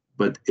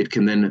 but it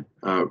can then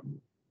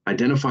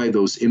identify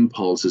those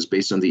impulses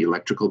based on the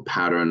electrical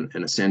pattern,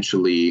 and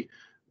essentially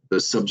the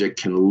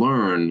subject can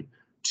learn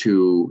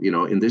to,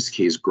 in this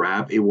case,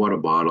 grab a water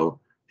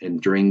bottle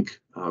and drink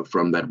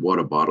from that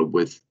water bottle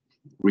with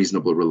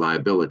reasonable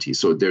reliability.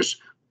 So there's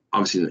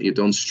obviously, you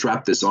don't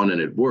strap this on and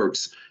it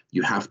works.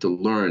 You have to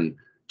learn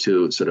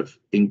to sort of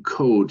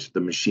encode the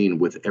machine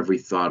with every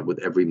thought, with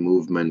every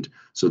movement.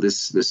 So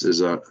this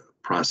is a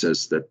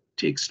process that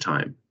takes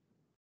time.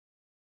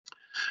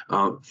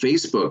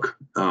 Facebook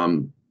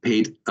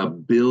paid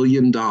 $1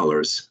 billion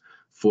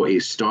for a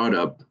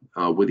startup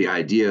with the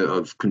idea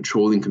of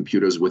controlling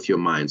computers with your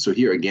mind. So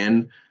here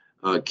again,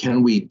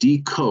 can we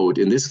decode?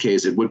 In this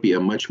case, it would be a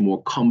much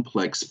more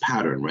complex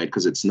pattern, right?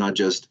 Because it's not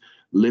just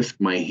lift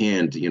my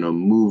hand,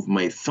 move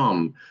my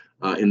thumb.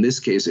 In this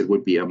case, it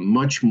would be a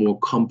much more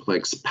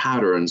complex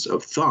patterns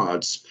of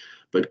thoughts,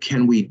 but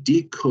can we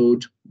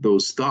decode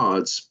those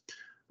thoughts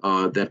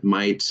that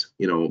might,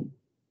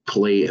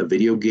 play a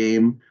video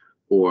game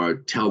or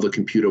tell the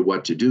computer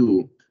what to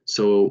do?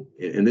 So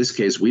in this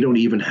case, we don't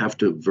even have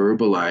to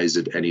verbalize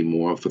it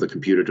anymore for the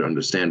computer to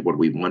understand what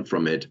we want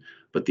from it.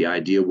 But the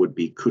idea would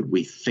be, could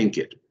we think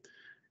it?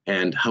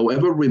 And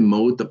however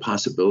remote the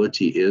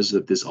possibility is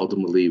that this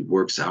ultimately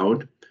works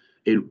out,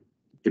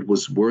 it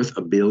was worth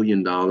 $1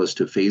 billion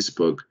to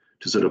Facebook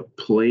to sort of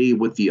play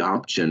with the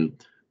option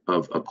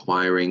of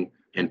acquiring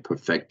and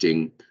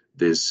perfecting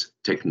this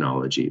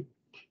technology.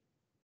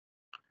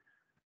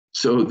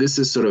 So this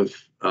is sort of,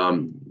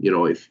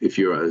 if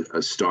you're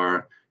a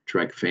Star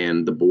Trek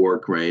fan, the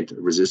Borg, right?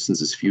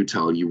 Resistance is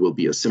futile, you will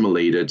be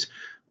assimilated.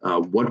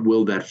 What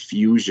will that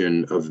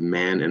fusion of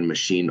man and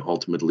machine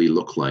ultimately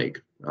look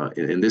like?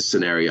 In this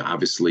scenario,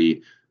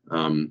 obviously,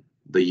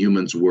 the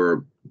humans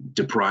were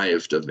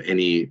deprived of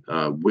any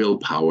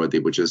willpower. They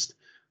were just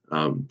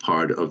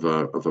part of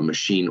a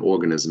machine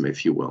organism,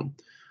 if you will.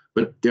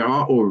 But there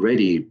are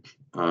already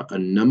a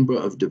number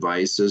of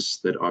devices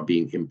that are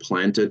being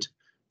implanted,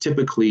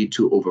 typically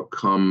to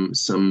overcome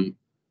some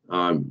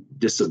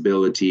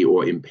disability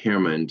or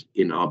impairment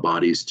in our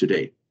bodies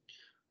today.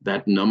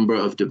 That number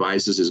of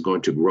devices is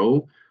going to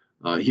grow.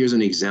 Here's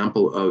an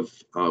example of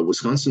a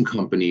Wisconsin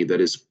company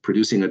that is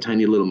producing a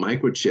tiny little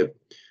microchip,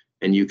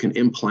 and you can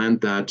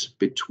implant that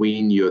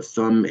between your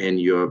thumb and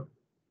your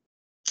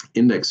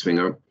index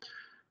finger.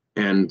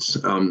 And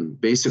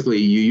basically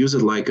you use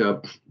it like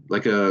a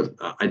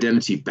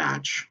identity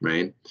badge,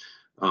 right?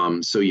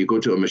 So you go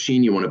to a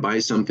machine, you want to buy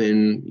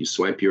something, you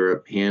swipe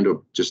your hand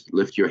or just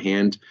lift your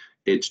hand.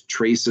 It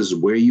traces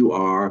where you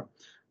are.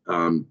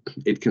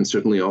 It can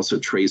certainly also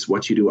trace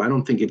what you do. I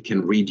don't think it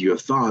can read your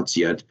thoughts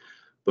yet,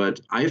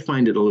 but I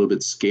find it a little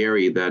bit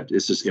scary that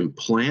this is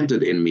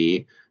implanted in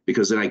me,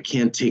 because then I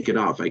can't take it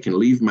off. I can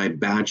leave my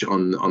badge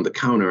on the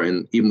counter,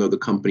 and even though the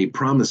company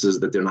promises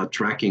that they're not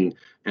tracking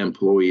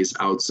employees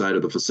outside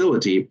of the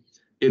facility,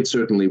 it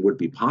certainly would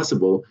be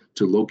possible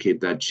to locate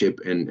that chip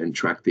and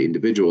track the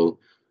individual.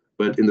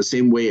 But in the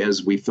same way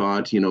as we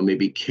thought,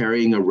 maybe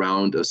carrying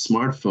around a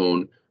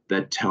smartphone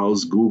that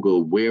tells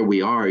Google where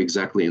we are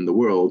exactly in the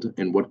world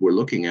and what we're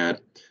looking at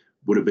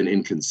would have been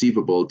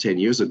inconceivable 10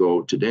 years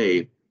ago.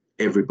 Today,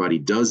 everybody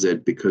does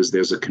it because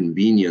there's a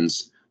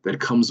convenience that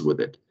comes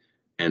with it.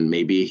 And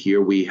maybe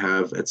here we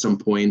have at some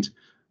point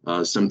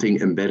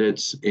something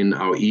embedded in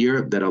our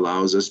ear that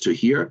allows us to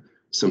hear,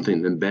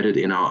 something embedded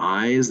in our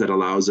eyes that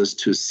allows us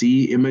to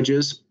see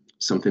images,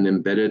 something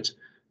embedded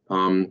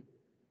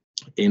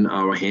in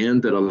our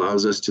hand that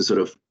allows us to sort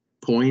of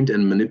point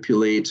and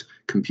manipulate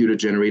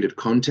computer-generated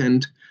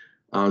content.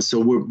 So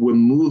we're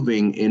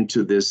moving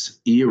into this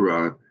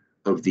era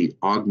of the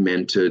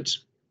augmented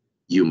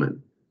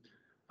human.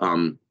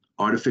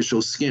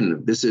 Artificial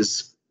skin, this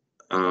is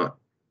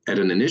at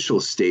an initial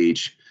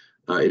stage,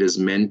 it is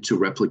meant to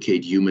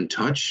replicate human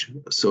touch.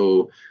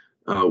 So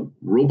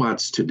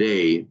robots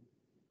today,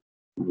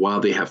 while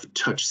they have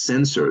touch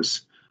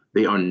sensors,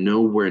 they are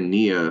nowhere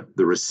near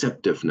the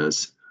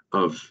receptiveness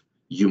of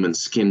human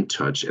skin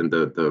touch and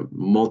the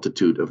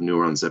multitude of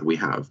neurons that we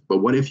have. But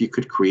what if you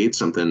could create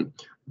something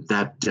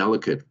that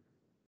delicate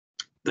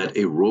that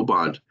a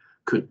robot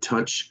could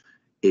touch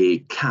a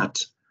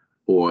cat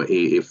or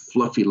a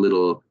fluffy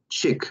little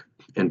chick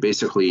and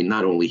basically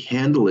not only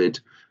handle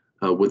it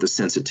with the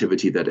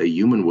sensitivity that a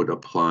human would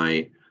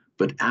apply,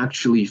 but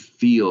actually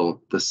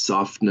feel the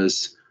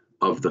softness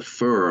of the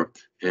fur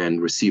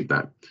and receive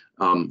that.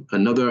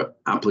 Another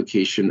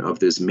application of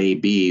this may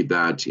be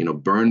that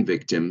burn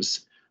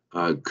victims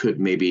could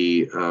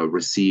maybe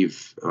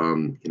receive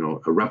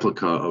a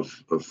replica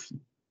of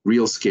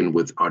real skin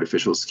with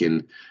artificial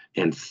skin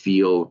and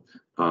feel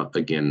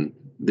again.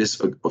 This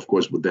of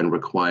course would then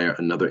require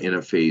another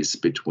interface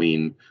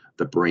between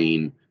the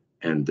brain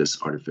and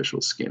this artificial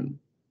skin.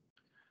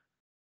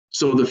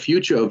 So the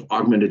future of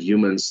augmented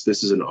humans,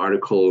 this is an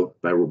article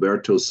by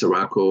Roberto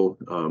Sirocco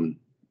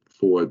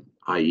for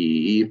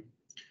IEEE.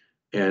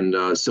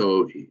 And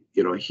so,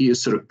 he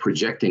is sort of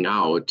projecting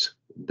out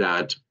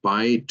that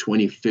by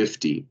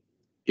 2050,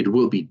 it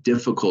will be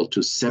difficult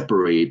to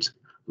separate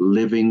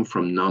living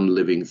from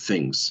non-living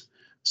things.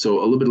 So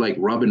a little bit like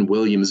Robin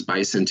Williams'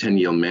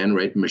 Bicentennial Man,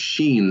 right?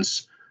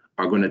 Machines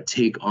are going to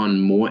take on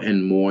more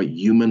and more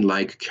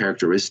human-like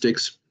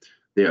characteristics,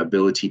 their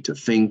ability to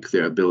think,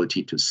 their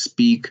ability to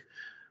speak,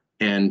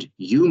 and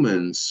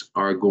humans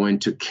are going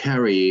to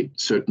carry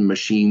certain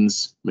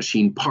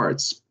machine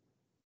parts.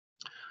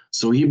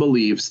 So he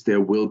believes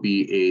there will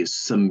be a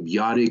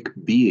symbiotic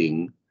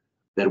being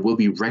that will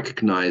be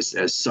recognized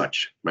as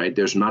such, right?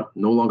 There's no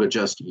longer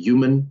just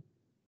human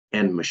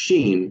and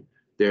machine.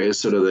 There is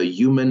sort of the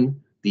human,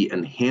 the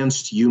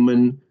enhanced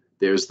human,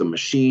 there's the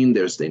machine,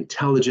 there's the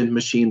intelligent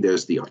machine,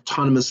 there's the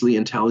autonomously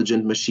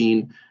intelligent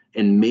machine,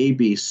 and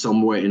maybe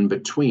somewhere in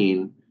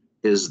between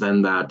is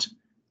then that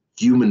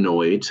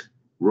humanoid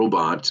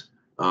robot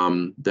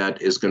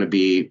that is going to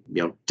be,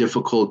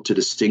 difficult to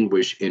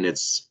distinguish in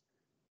its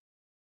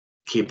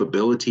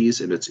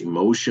capabilities, in its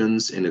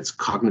emotions, in its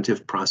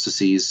cognitive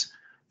processes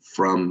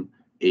from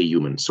a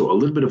human. So a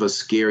little bit of a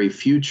scary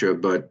future,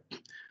 but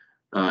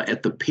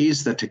at the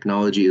pace that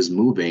technology is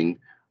moving,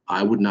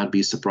 I would not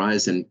be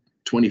surprised in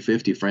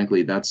 2050.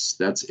 Frankly,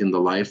 that's in the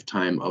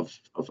lifetime of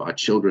our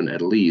children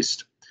at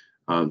least,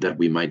 that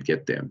we might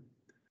get there.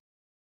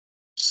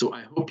 So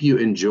I hope you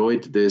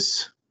enjoyed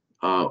this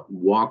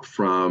walk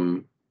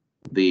from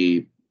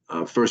the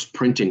first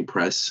printing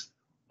press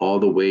all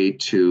the way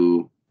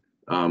to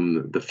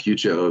the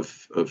future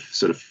of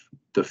sort of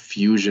the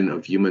fusion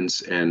of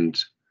humans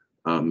and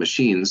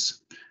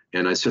machines.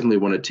 And I certainly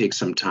want to take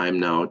some time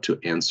now to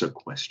answer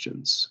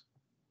questions.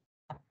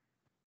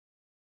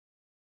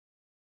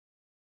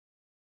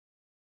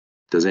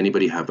 Does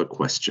anybody have a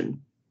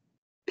question?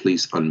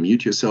 Please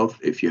unmute yourself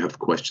if you have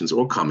questions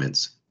or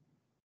comments.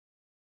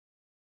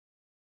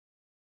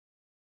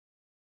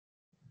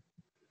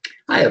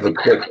 I have a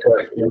quick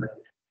question.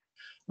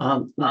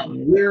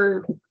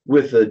 Where,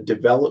 with the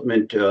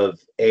development of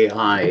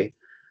AI,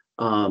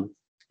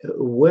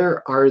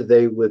 where are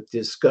they with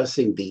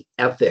discussing the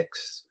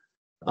ethics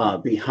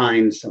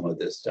behind some of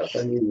this stuff?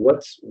 I mean,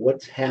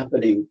 what's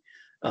happening?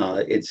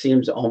 It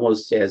seems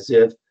almost as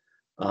if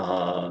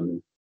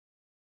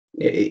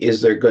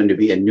is there going to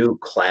be a new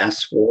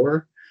class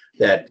war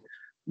that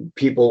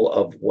people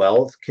of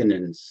wealth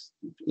can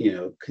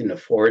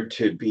afford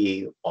to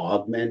be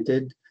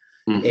augmented,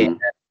 and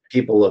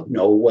people of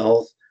no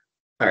wealth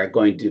are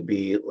going to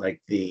be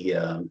like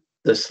the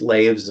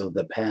slaves of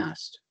the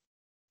past?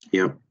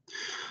 Yeah.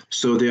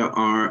 So there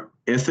are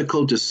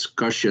ethical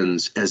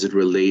discussions as it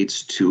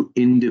relates to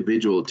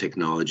individual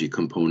technology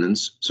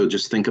components. So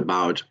just think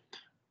about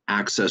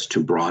access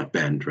to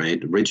broadband,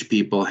 right? Rich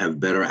people have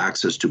better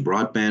access to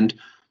broadband,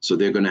 so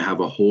they're going to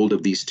have a hold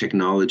of these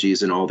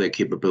technologies and all their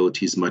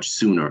capabilities much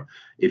sooner.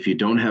 If you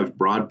don't have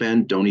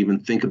broadband, don't even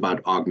think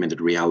about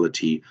augmented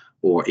reality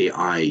or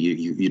AI.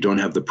 You don't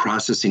have the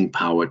processing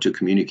power to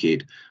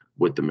communicate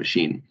with the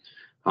machine.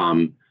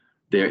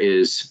 There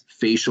is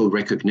facial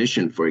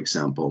recognition, for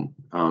example.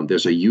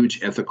 There's a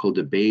huge ethical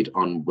debate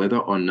on whether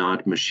or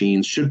not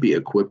machines should be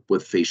equipped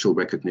with facial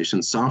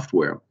recognition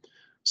software.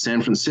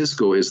 San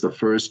Francisco is the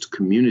first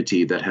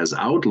community that has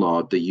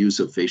outlawed the use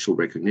of facial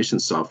recognition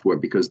software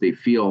because they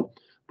feel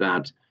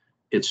that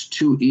it's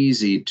too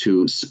easy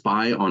to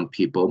spy on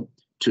people,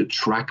 to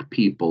track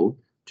people,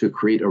 to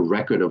create a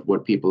record of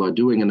what people are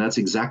doing. And that's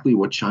exactly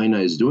what China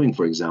is doing,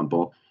 for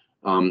example,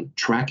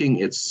 tracking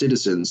its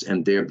citizens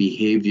and their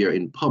behavior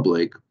in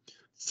public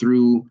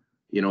through,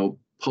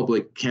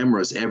 public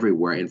cameras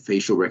everywhere and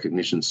facial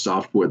recognition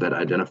software that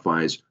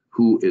identifies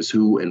who is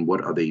who and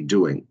what are they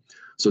doing.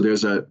 So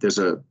there's a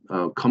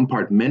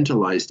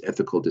compartmentalized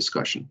ethical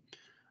discussion.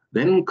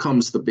 Then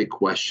comes the big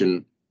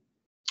question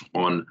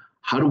on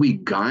how do we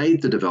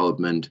guide the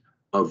development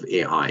of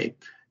AI?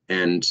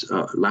 And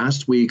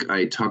last week,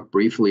 I talked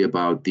briefly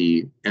about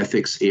the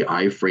ethics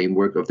AI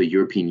framework of the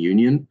European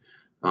Union.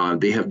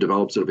 They have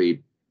developed sort of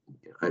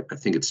I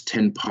think it's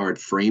 10-part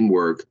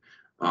framework,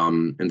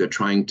 and they're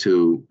trying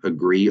to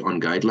agree on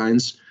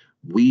guidelines.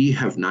 We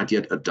have not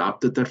yet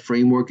adopted that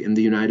framework in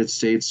the United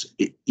States.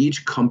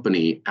 Each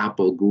company,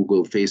 Apple,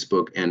 Google,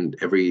 Facebook, and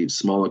every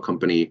smaller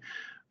company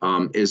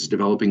is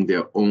developing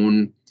their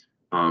own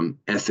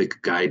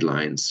ethic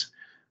guidelines.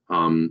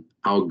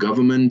 Our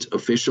government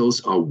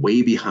officials are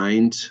way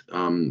behind.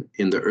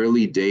 In the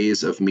early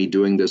days of me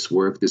doing this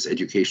work, this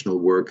educational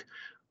work,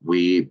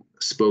 we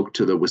spoke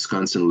to the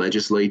Wisconsin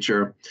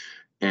legislature,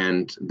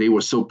 and they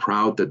were so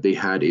proud that they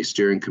had a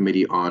steering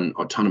committee on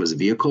autonomous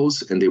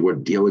vehicles, and they were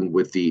dealing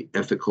with the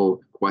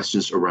ethical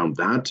questions around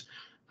that.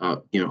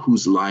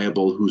 Who's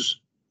liable, who's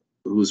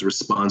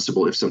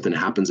responsible if something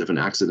happens, if an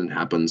accident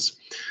happens.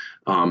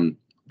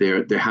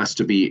 There has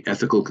to be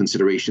ethical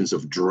considerations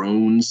of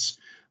drones,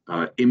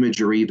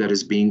 imagery that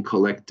is being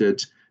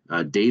collected,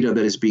 data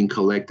that is being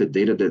collected,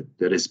 data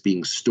that is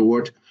being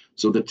stored.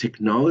 So the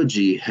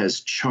technology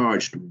has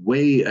charged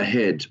way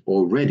ahead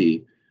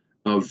already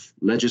of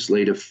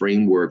legislative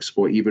frameworks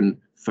or even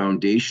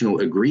foundational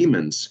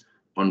agreements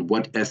on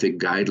what ethic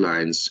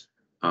guidelines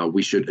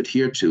we should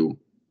adhere to.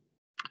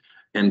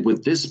 And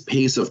with this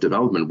pace of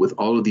development, with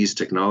all of these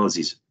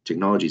technologies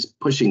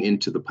pushing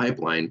into the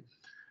pipeline,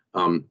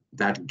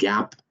 that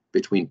gap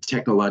between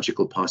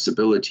technological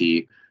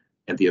possibility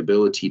and the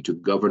ability to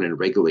govern and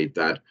regulate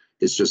that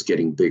is just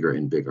getting bigger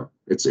and bigger.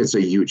 It's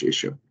a huge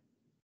issue.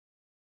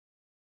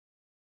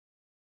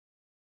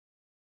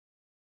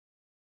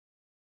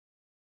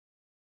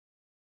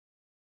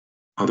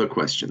 Other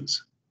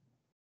questions?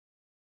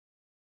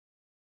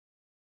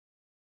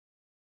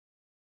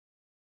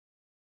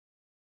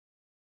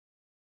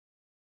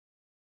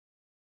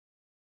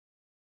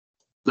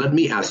 Let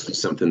me ask you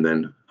something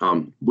then.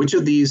 Which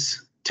of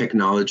these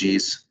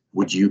technologies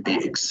would you be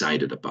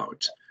excited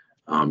about?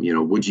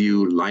 Would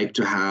you like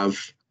to have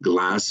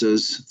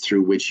glasses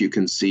through which you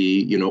can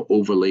see,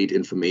 overlaid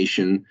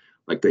information,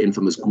 like the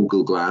infamous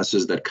Google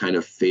glasses that kind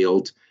of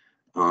failed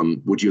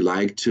Would you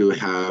like to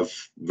have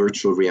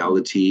virtual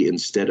reality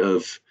instead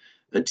of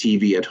a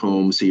TV at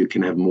home so you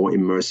can have more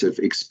immersive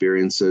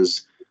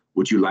experiences?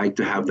 Would you like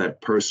to have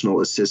that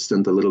personal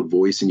assistant, the little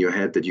voice in your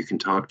head that you can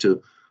talk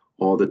to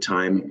all the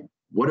time?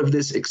 What if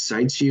this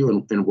excites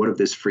you, and what if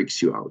this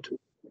freaks you out?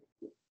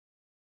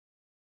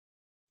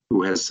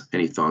 Who has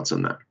any thoughts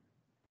on that?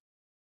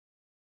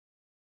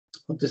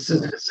 This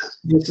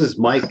is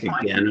Mike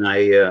again.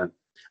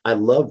 I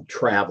love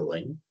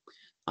traveling,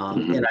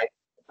 and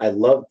I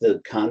love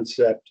the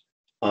concept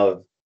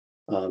of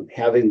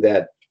having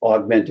that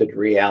augmented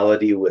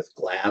reality with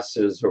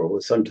glasses or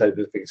with some type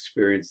of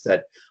experience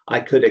that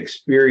I could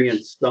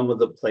experience some of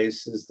the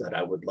places that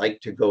I would like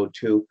to go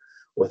to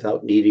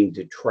without needing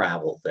to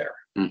travel there.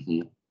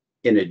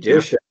 In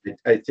addition,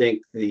 I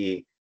think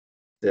the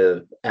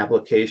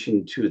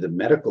application to the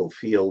medical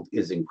field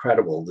is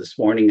incredible. This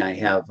morning, I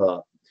have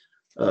a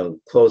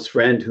close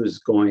friend who's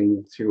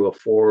going through a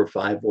 4 or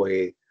 5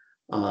 way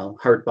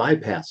heart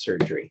bypass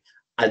surgery.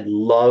 I'd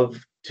love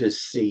to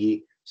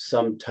see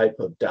some type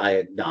of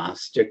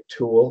diagnostic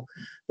tool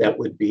that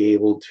would be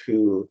able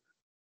to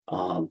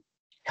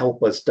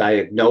help us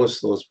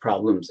diagnose those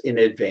problems in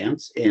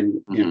advance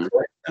and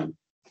correct them.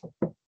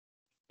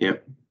 Yeah.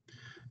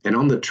 And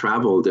on the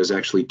travel, there's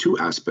actually 2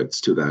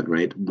 aspects to that,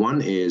 right?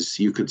 One is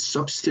you could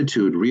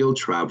substitute real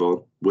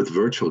travel with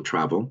virtual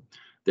travel.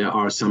 There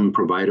are some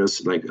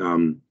providers like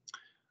the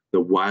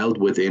Wild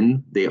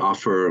Within. They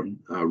offer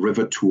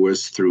river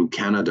tours through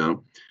Canada,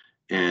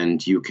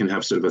 and you can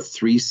have sort of a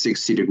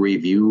 360-degree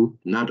view,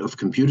 not of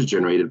computer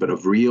generated, but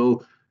of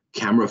real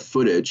camera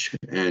footage,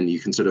 and you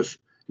can sort of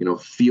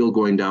feel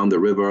going down the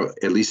river,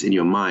 at least in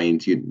your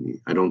mind.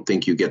 I don't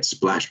think you get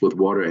splashed with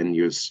water and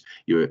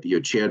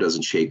your chair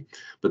doesn't shake,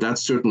 but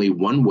that's certainly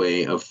one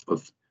way of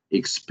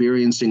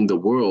experiencing the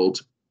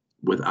world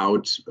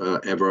without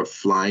ever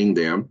flying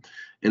there.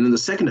 And then the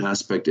second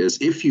aspect is,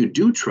 if you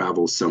do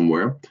travel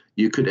somewhere,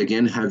 you could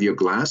again have your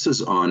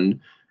glasses on,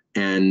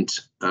 and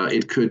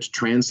it could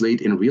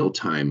translate in real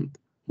time.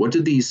 What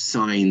do these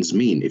signs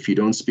mean? If you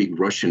don't speak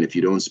Russian, if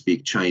you don't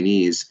speak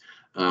Chinese,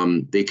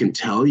 they can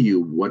tell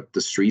you what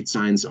the street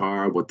signs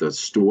are, what the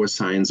store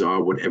signs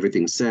are, what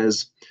everything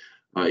says.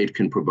 It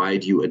can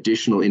provide you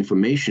additional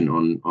information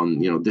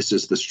on this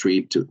is the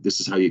street, this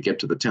is how you get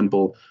to the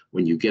temple.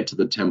 When you get to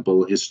the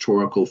temple,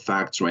 historical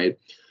facts, right?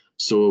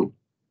 So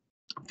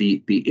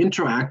the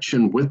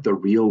interaction with the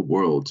real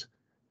world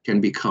can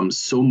become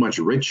so much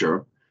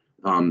richer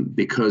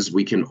because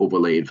we can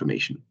overlay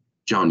information.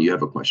 John, you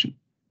have a question?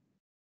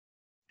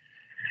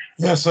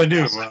 Yes, I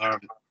do.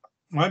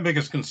 My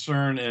biggest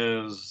concern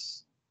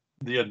is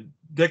the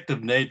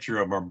addictive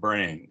nature of our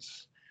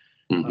brains.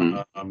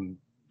 I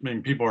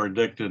mean, people are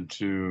addicted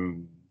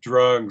to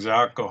drugs,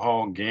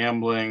 alcohol,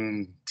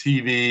 gambling,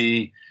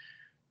 TV,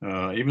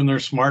 even their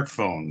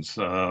smartphones.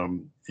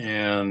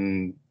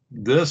 And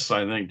this,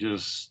 I think,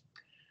 just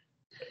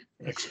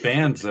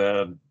expands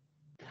that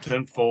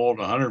tenfold,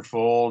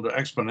 100-fold,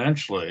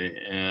 exponentially.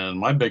 And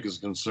my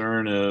biggest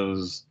concern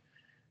is,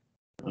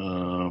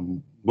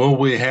 will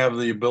we have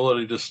the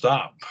ability to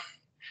stop?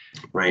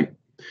 Right.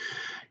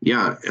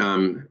 Yeah.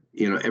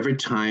 Every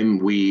time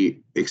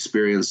we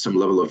experience some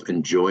level of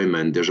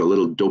enjoyment, there's a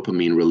little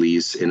dopamine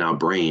release in our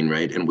brain,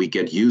 right? And we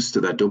get used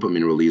to that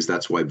dopamine release.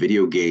 That's why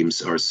video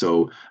games are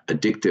so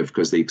addictive,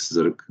 because they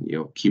sort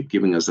of, keep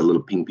giving us a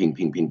little ping, ping,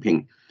 ping, ping,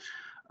 ping.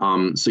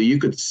 So you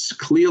could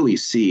clearly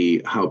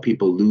see how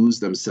people lose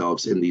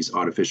themselves in these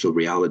artificial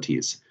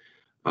realities.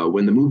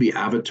 When the movie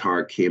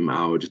Avatar came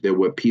out, there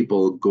were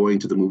people going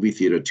to the movie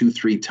theater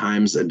 2-3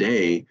 times a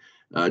day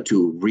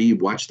to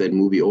re-watch that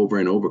movie over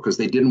and over because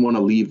they didn't want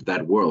to leave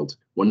that world.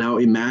 Well, now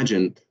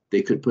imagine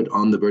they could put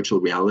on the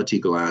virtual reality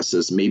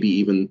glasses, maybe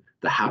even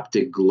the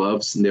haptic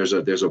gloves, and there's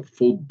a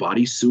full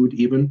body suit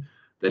even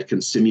that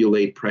can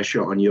simulate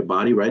pressure on your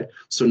body, right?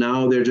 So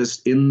now they're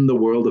just in the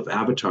world of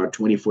Avatar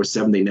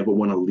 24/7. They never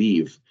want to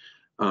leave.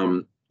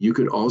 You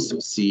could also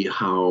see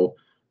how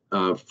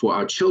for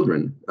our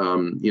children,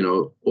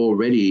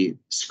 already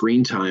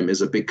screen time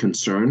is a big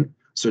concern.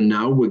 So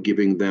now we're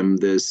giving them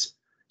this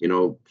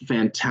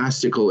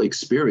fantastical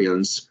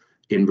experience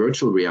in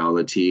virtual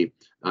reality.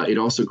 It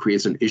also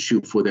creates an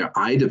issue for their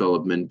eye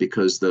development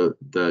because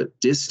the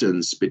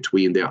distance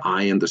between their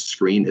eye and the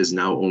screen is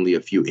now only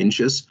a few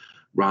inches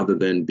rather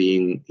than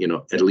being,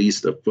 at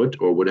least a foot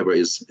or whatever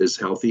is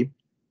healthy.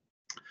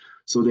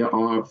 So there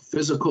are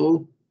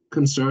physical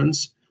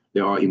concerns,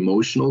 there are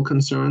emotional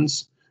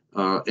concerns,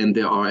 and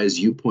there are, as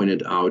you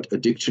pointed out,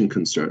 addiction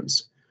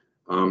concerns.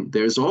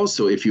 There's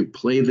also, if you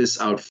play this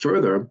out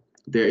further,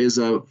 there is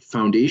a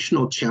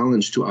foundational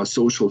challenge to our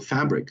social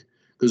fabric.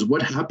 Because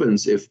what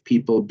happens if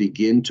people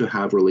begin to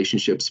have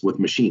relationships with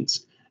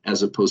machines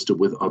as opposed to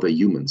with other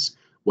humans?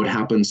 What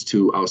happens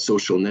to our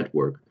social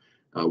network?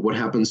 What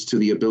happens to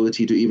the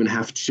ability to even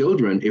have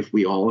children if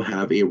we all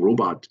have a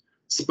robot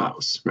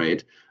spouse,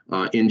 right?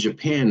 In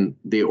Japan,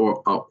 they are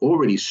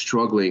already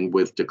struggling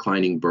with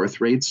declining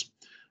birth rates.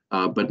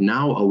 But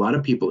now a lot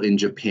of people in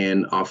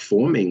Japan are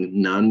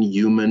forming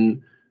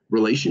non-human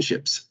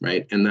relationships,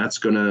 right? And that's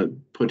going to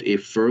put a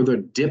further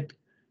dip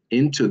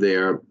into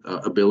their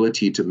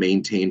ability to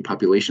maintain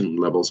population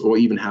levels or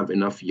even have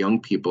enough young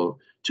people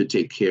to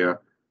take care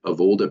of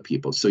older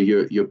people. So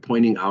you're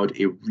pointing out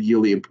a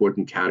really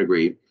important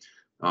category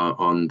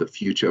on the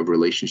future of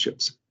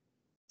relationships.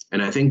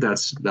 And I think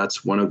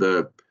that's one of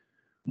the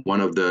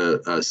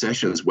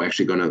sessions we're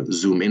actually going to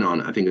zoom in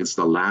on. I think it's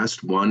the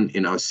last one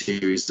in our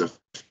series of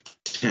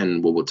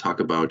 10 where we'll talk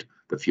about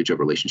the future of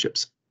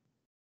relationships.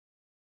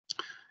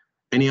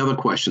 Any other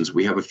questions?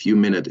 We have a few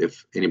minutes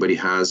if anybody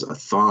has a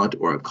thought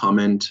or a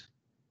comment.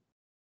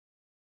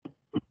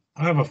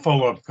 I have a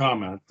follow-up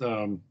comment.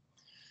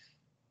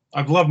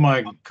 I've loved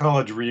my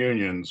college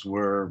reunions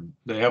where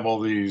they have all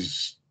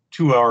these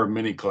 2-hour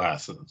mini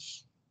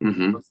classes.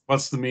 Mm-hmm.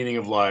 What's the meaning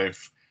of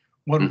life?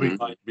 What would Mm-hmm. we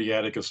like to be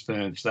Atticus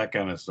Finch? That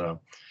kind of stuff.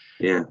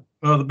 Yeah.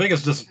 Well, the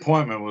biggest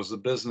disappointment was the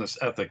business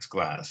ethics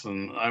class.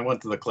 And I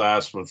went to the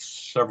class with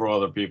several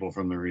other people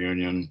from the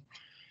reunion.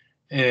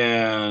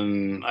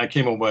 And I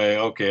came away,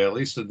 okay, at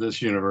least at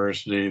this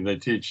university, they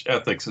teach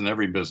ethics in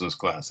every business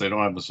class. They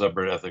don't have a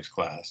separate ethics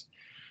class.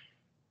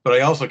 But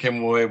I also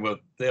came away with,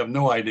 they have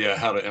no idea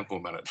how to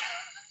implement it.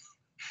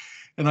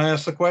 And I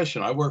asked the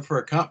question, I work for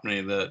a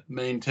company that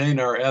maintained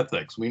our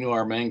ethics. We knew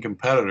our main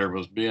competitor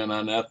was being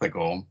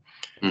unethical.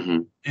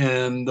 Mm-hmm.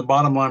 And the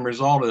bottom line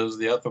result is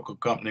the ethical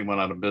company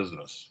went out of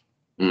business.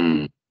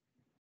 Mm.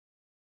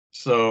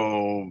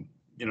 So,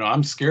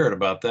 I'm scared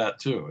about that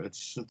too.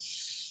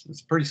 It's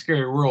a pretty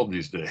scary world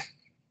these days.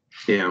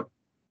 Yeah.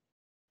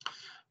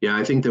 Yeah,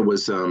 I think there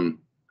was, I don't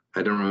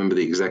remember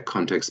the exact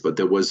context, but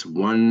there was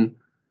one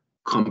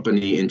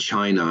company in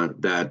China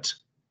that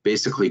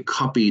basically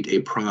copied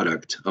a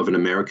product of an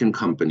American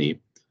company,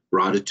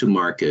 brought it to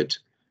market,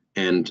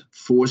 and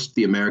forced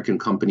the American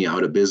company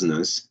out of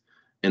business,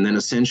 and then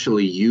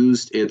essentially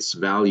used its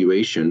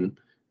valuation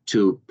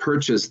to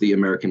purchase the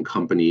American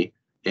company.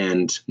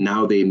 And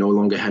now they no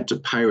longer had to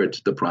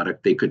pirate the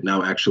product. They could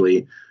now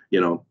actually,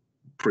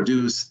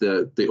 produce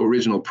the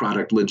original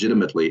product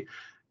legitimately.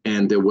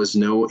 And there was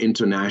no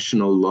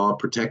international law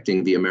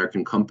protecting the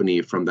American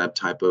company from that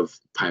type of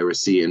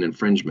piracy and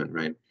infringement,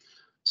 right?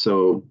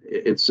 So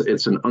it's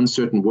an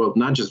uncertain world,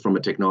 not just from a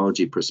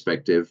technology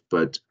perspective,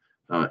 but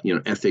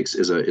ethics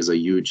is a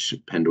huge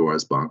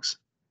Pandora's box.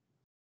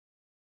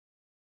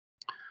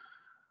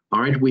 All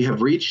right, we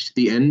have reached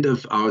the end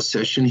of our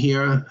session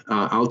here.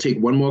 I'll take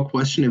one more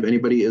question if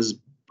anybody is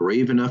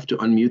brave enough to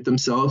unmute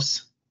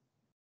themselves.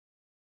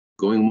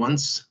 Going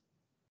once,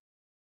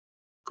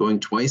 going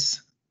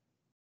twice.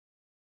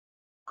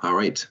 All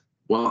right.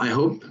 Well, I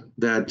hope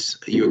that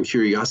your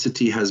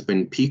curiosity has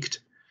been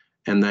piqued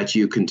and that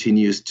you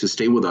continue to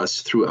stay with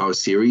us through our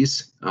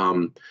series.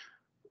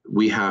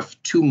 We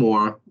have 2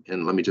 more,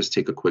 and let me just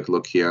take a quick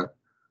look here.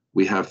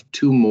 We have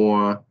 2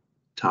 more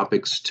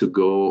topics to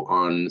go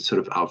on sort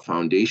of our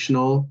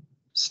foundational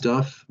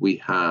stuff. We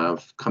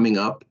have coming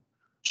up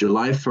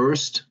July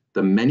 1st,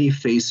 the many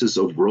faces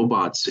of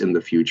robots in the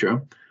future.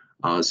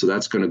 So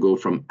that's going to go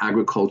from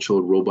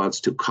agricultural robots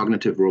to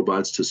cognitive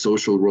robots to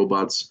social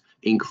robots,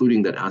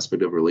 including that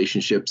aspect of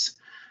relationships.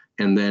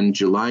 And then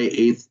July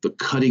 8th, the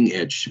cutting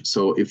edge.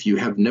 So if you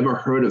have never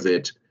heard of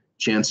it,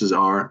 chances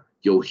are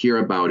you'll hear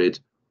about it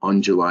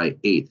on July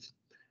 8th.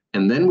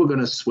 And then we're going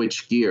to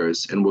switch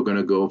gears and we're going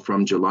to go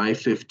from July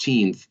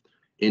 15th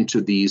into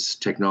these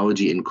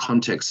technology in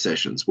context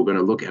sessions. We're going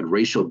to look at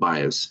racial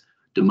bias,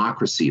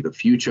 democracy, the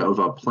future of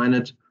our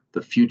planet,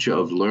 the future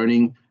of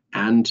learning,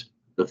 and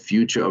the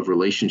future of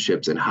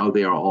relationships and how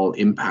they are all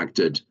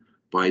impacted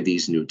by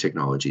these new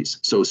technologies.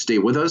 So stay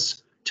with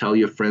us, tell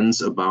your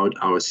friends about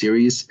our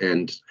series,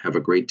 and have a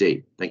great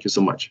day. Thank you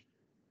so much.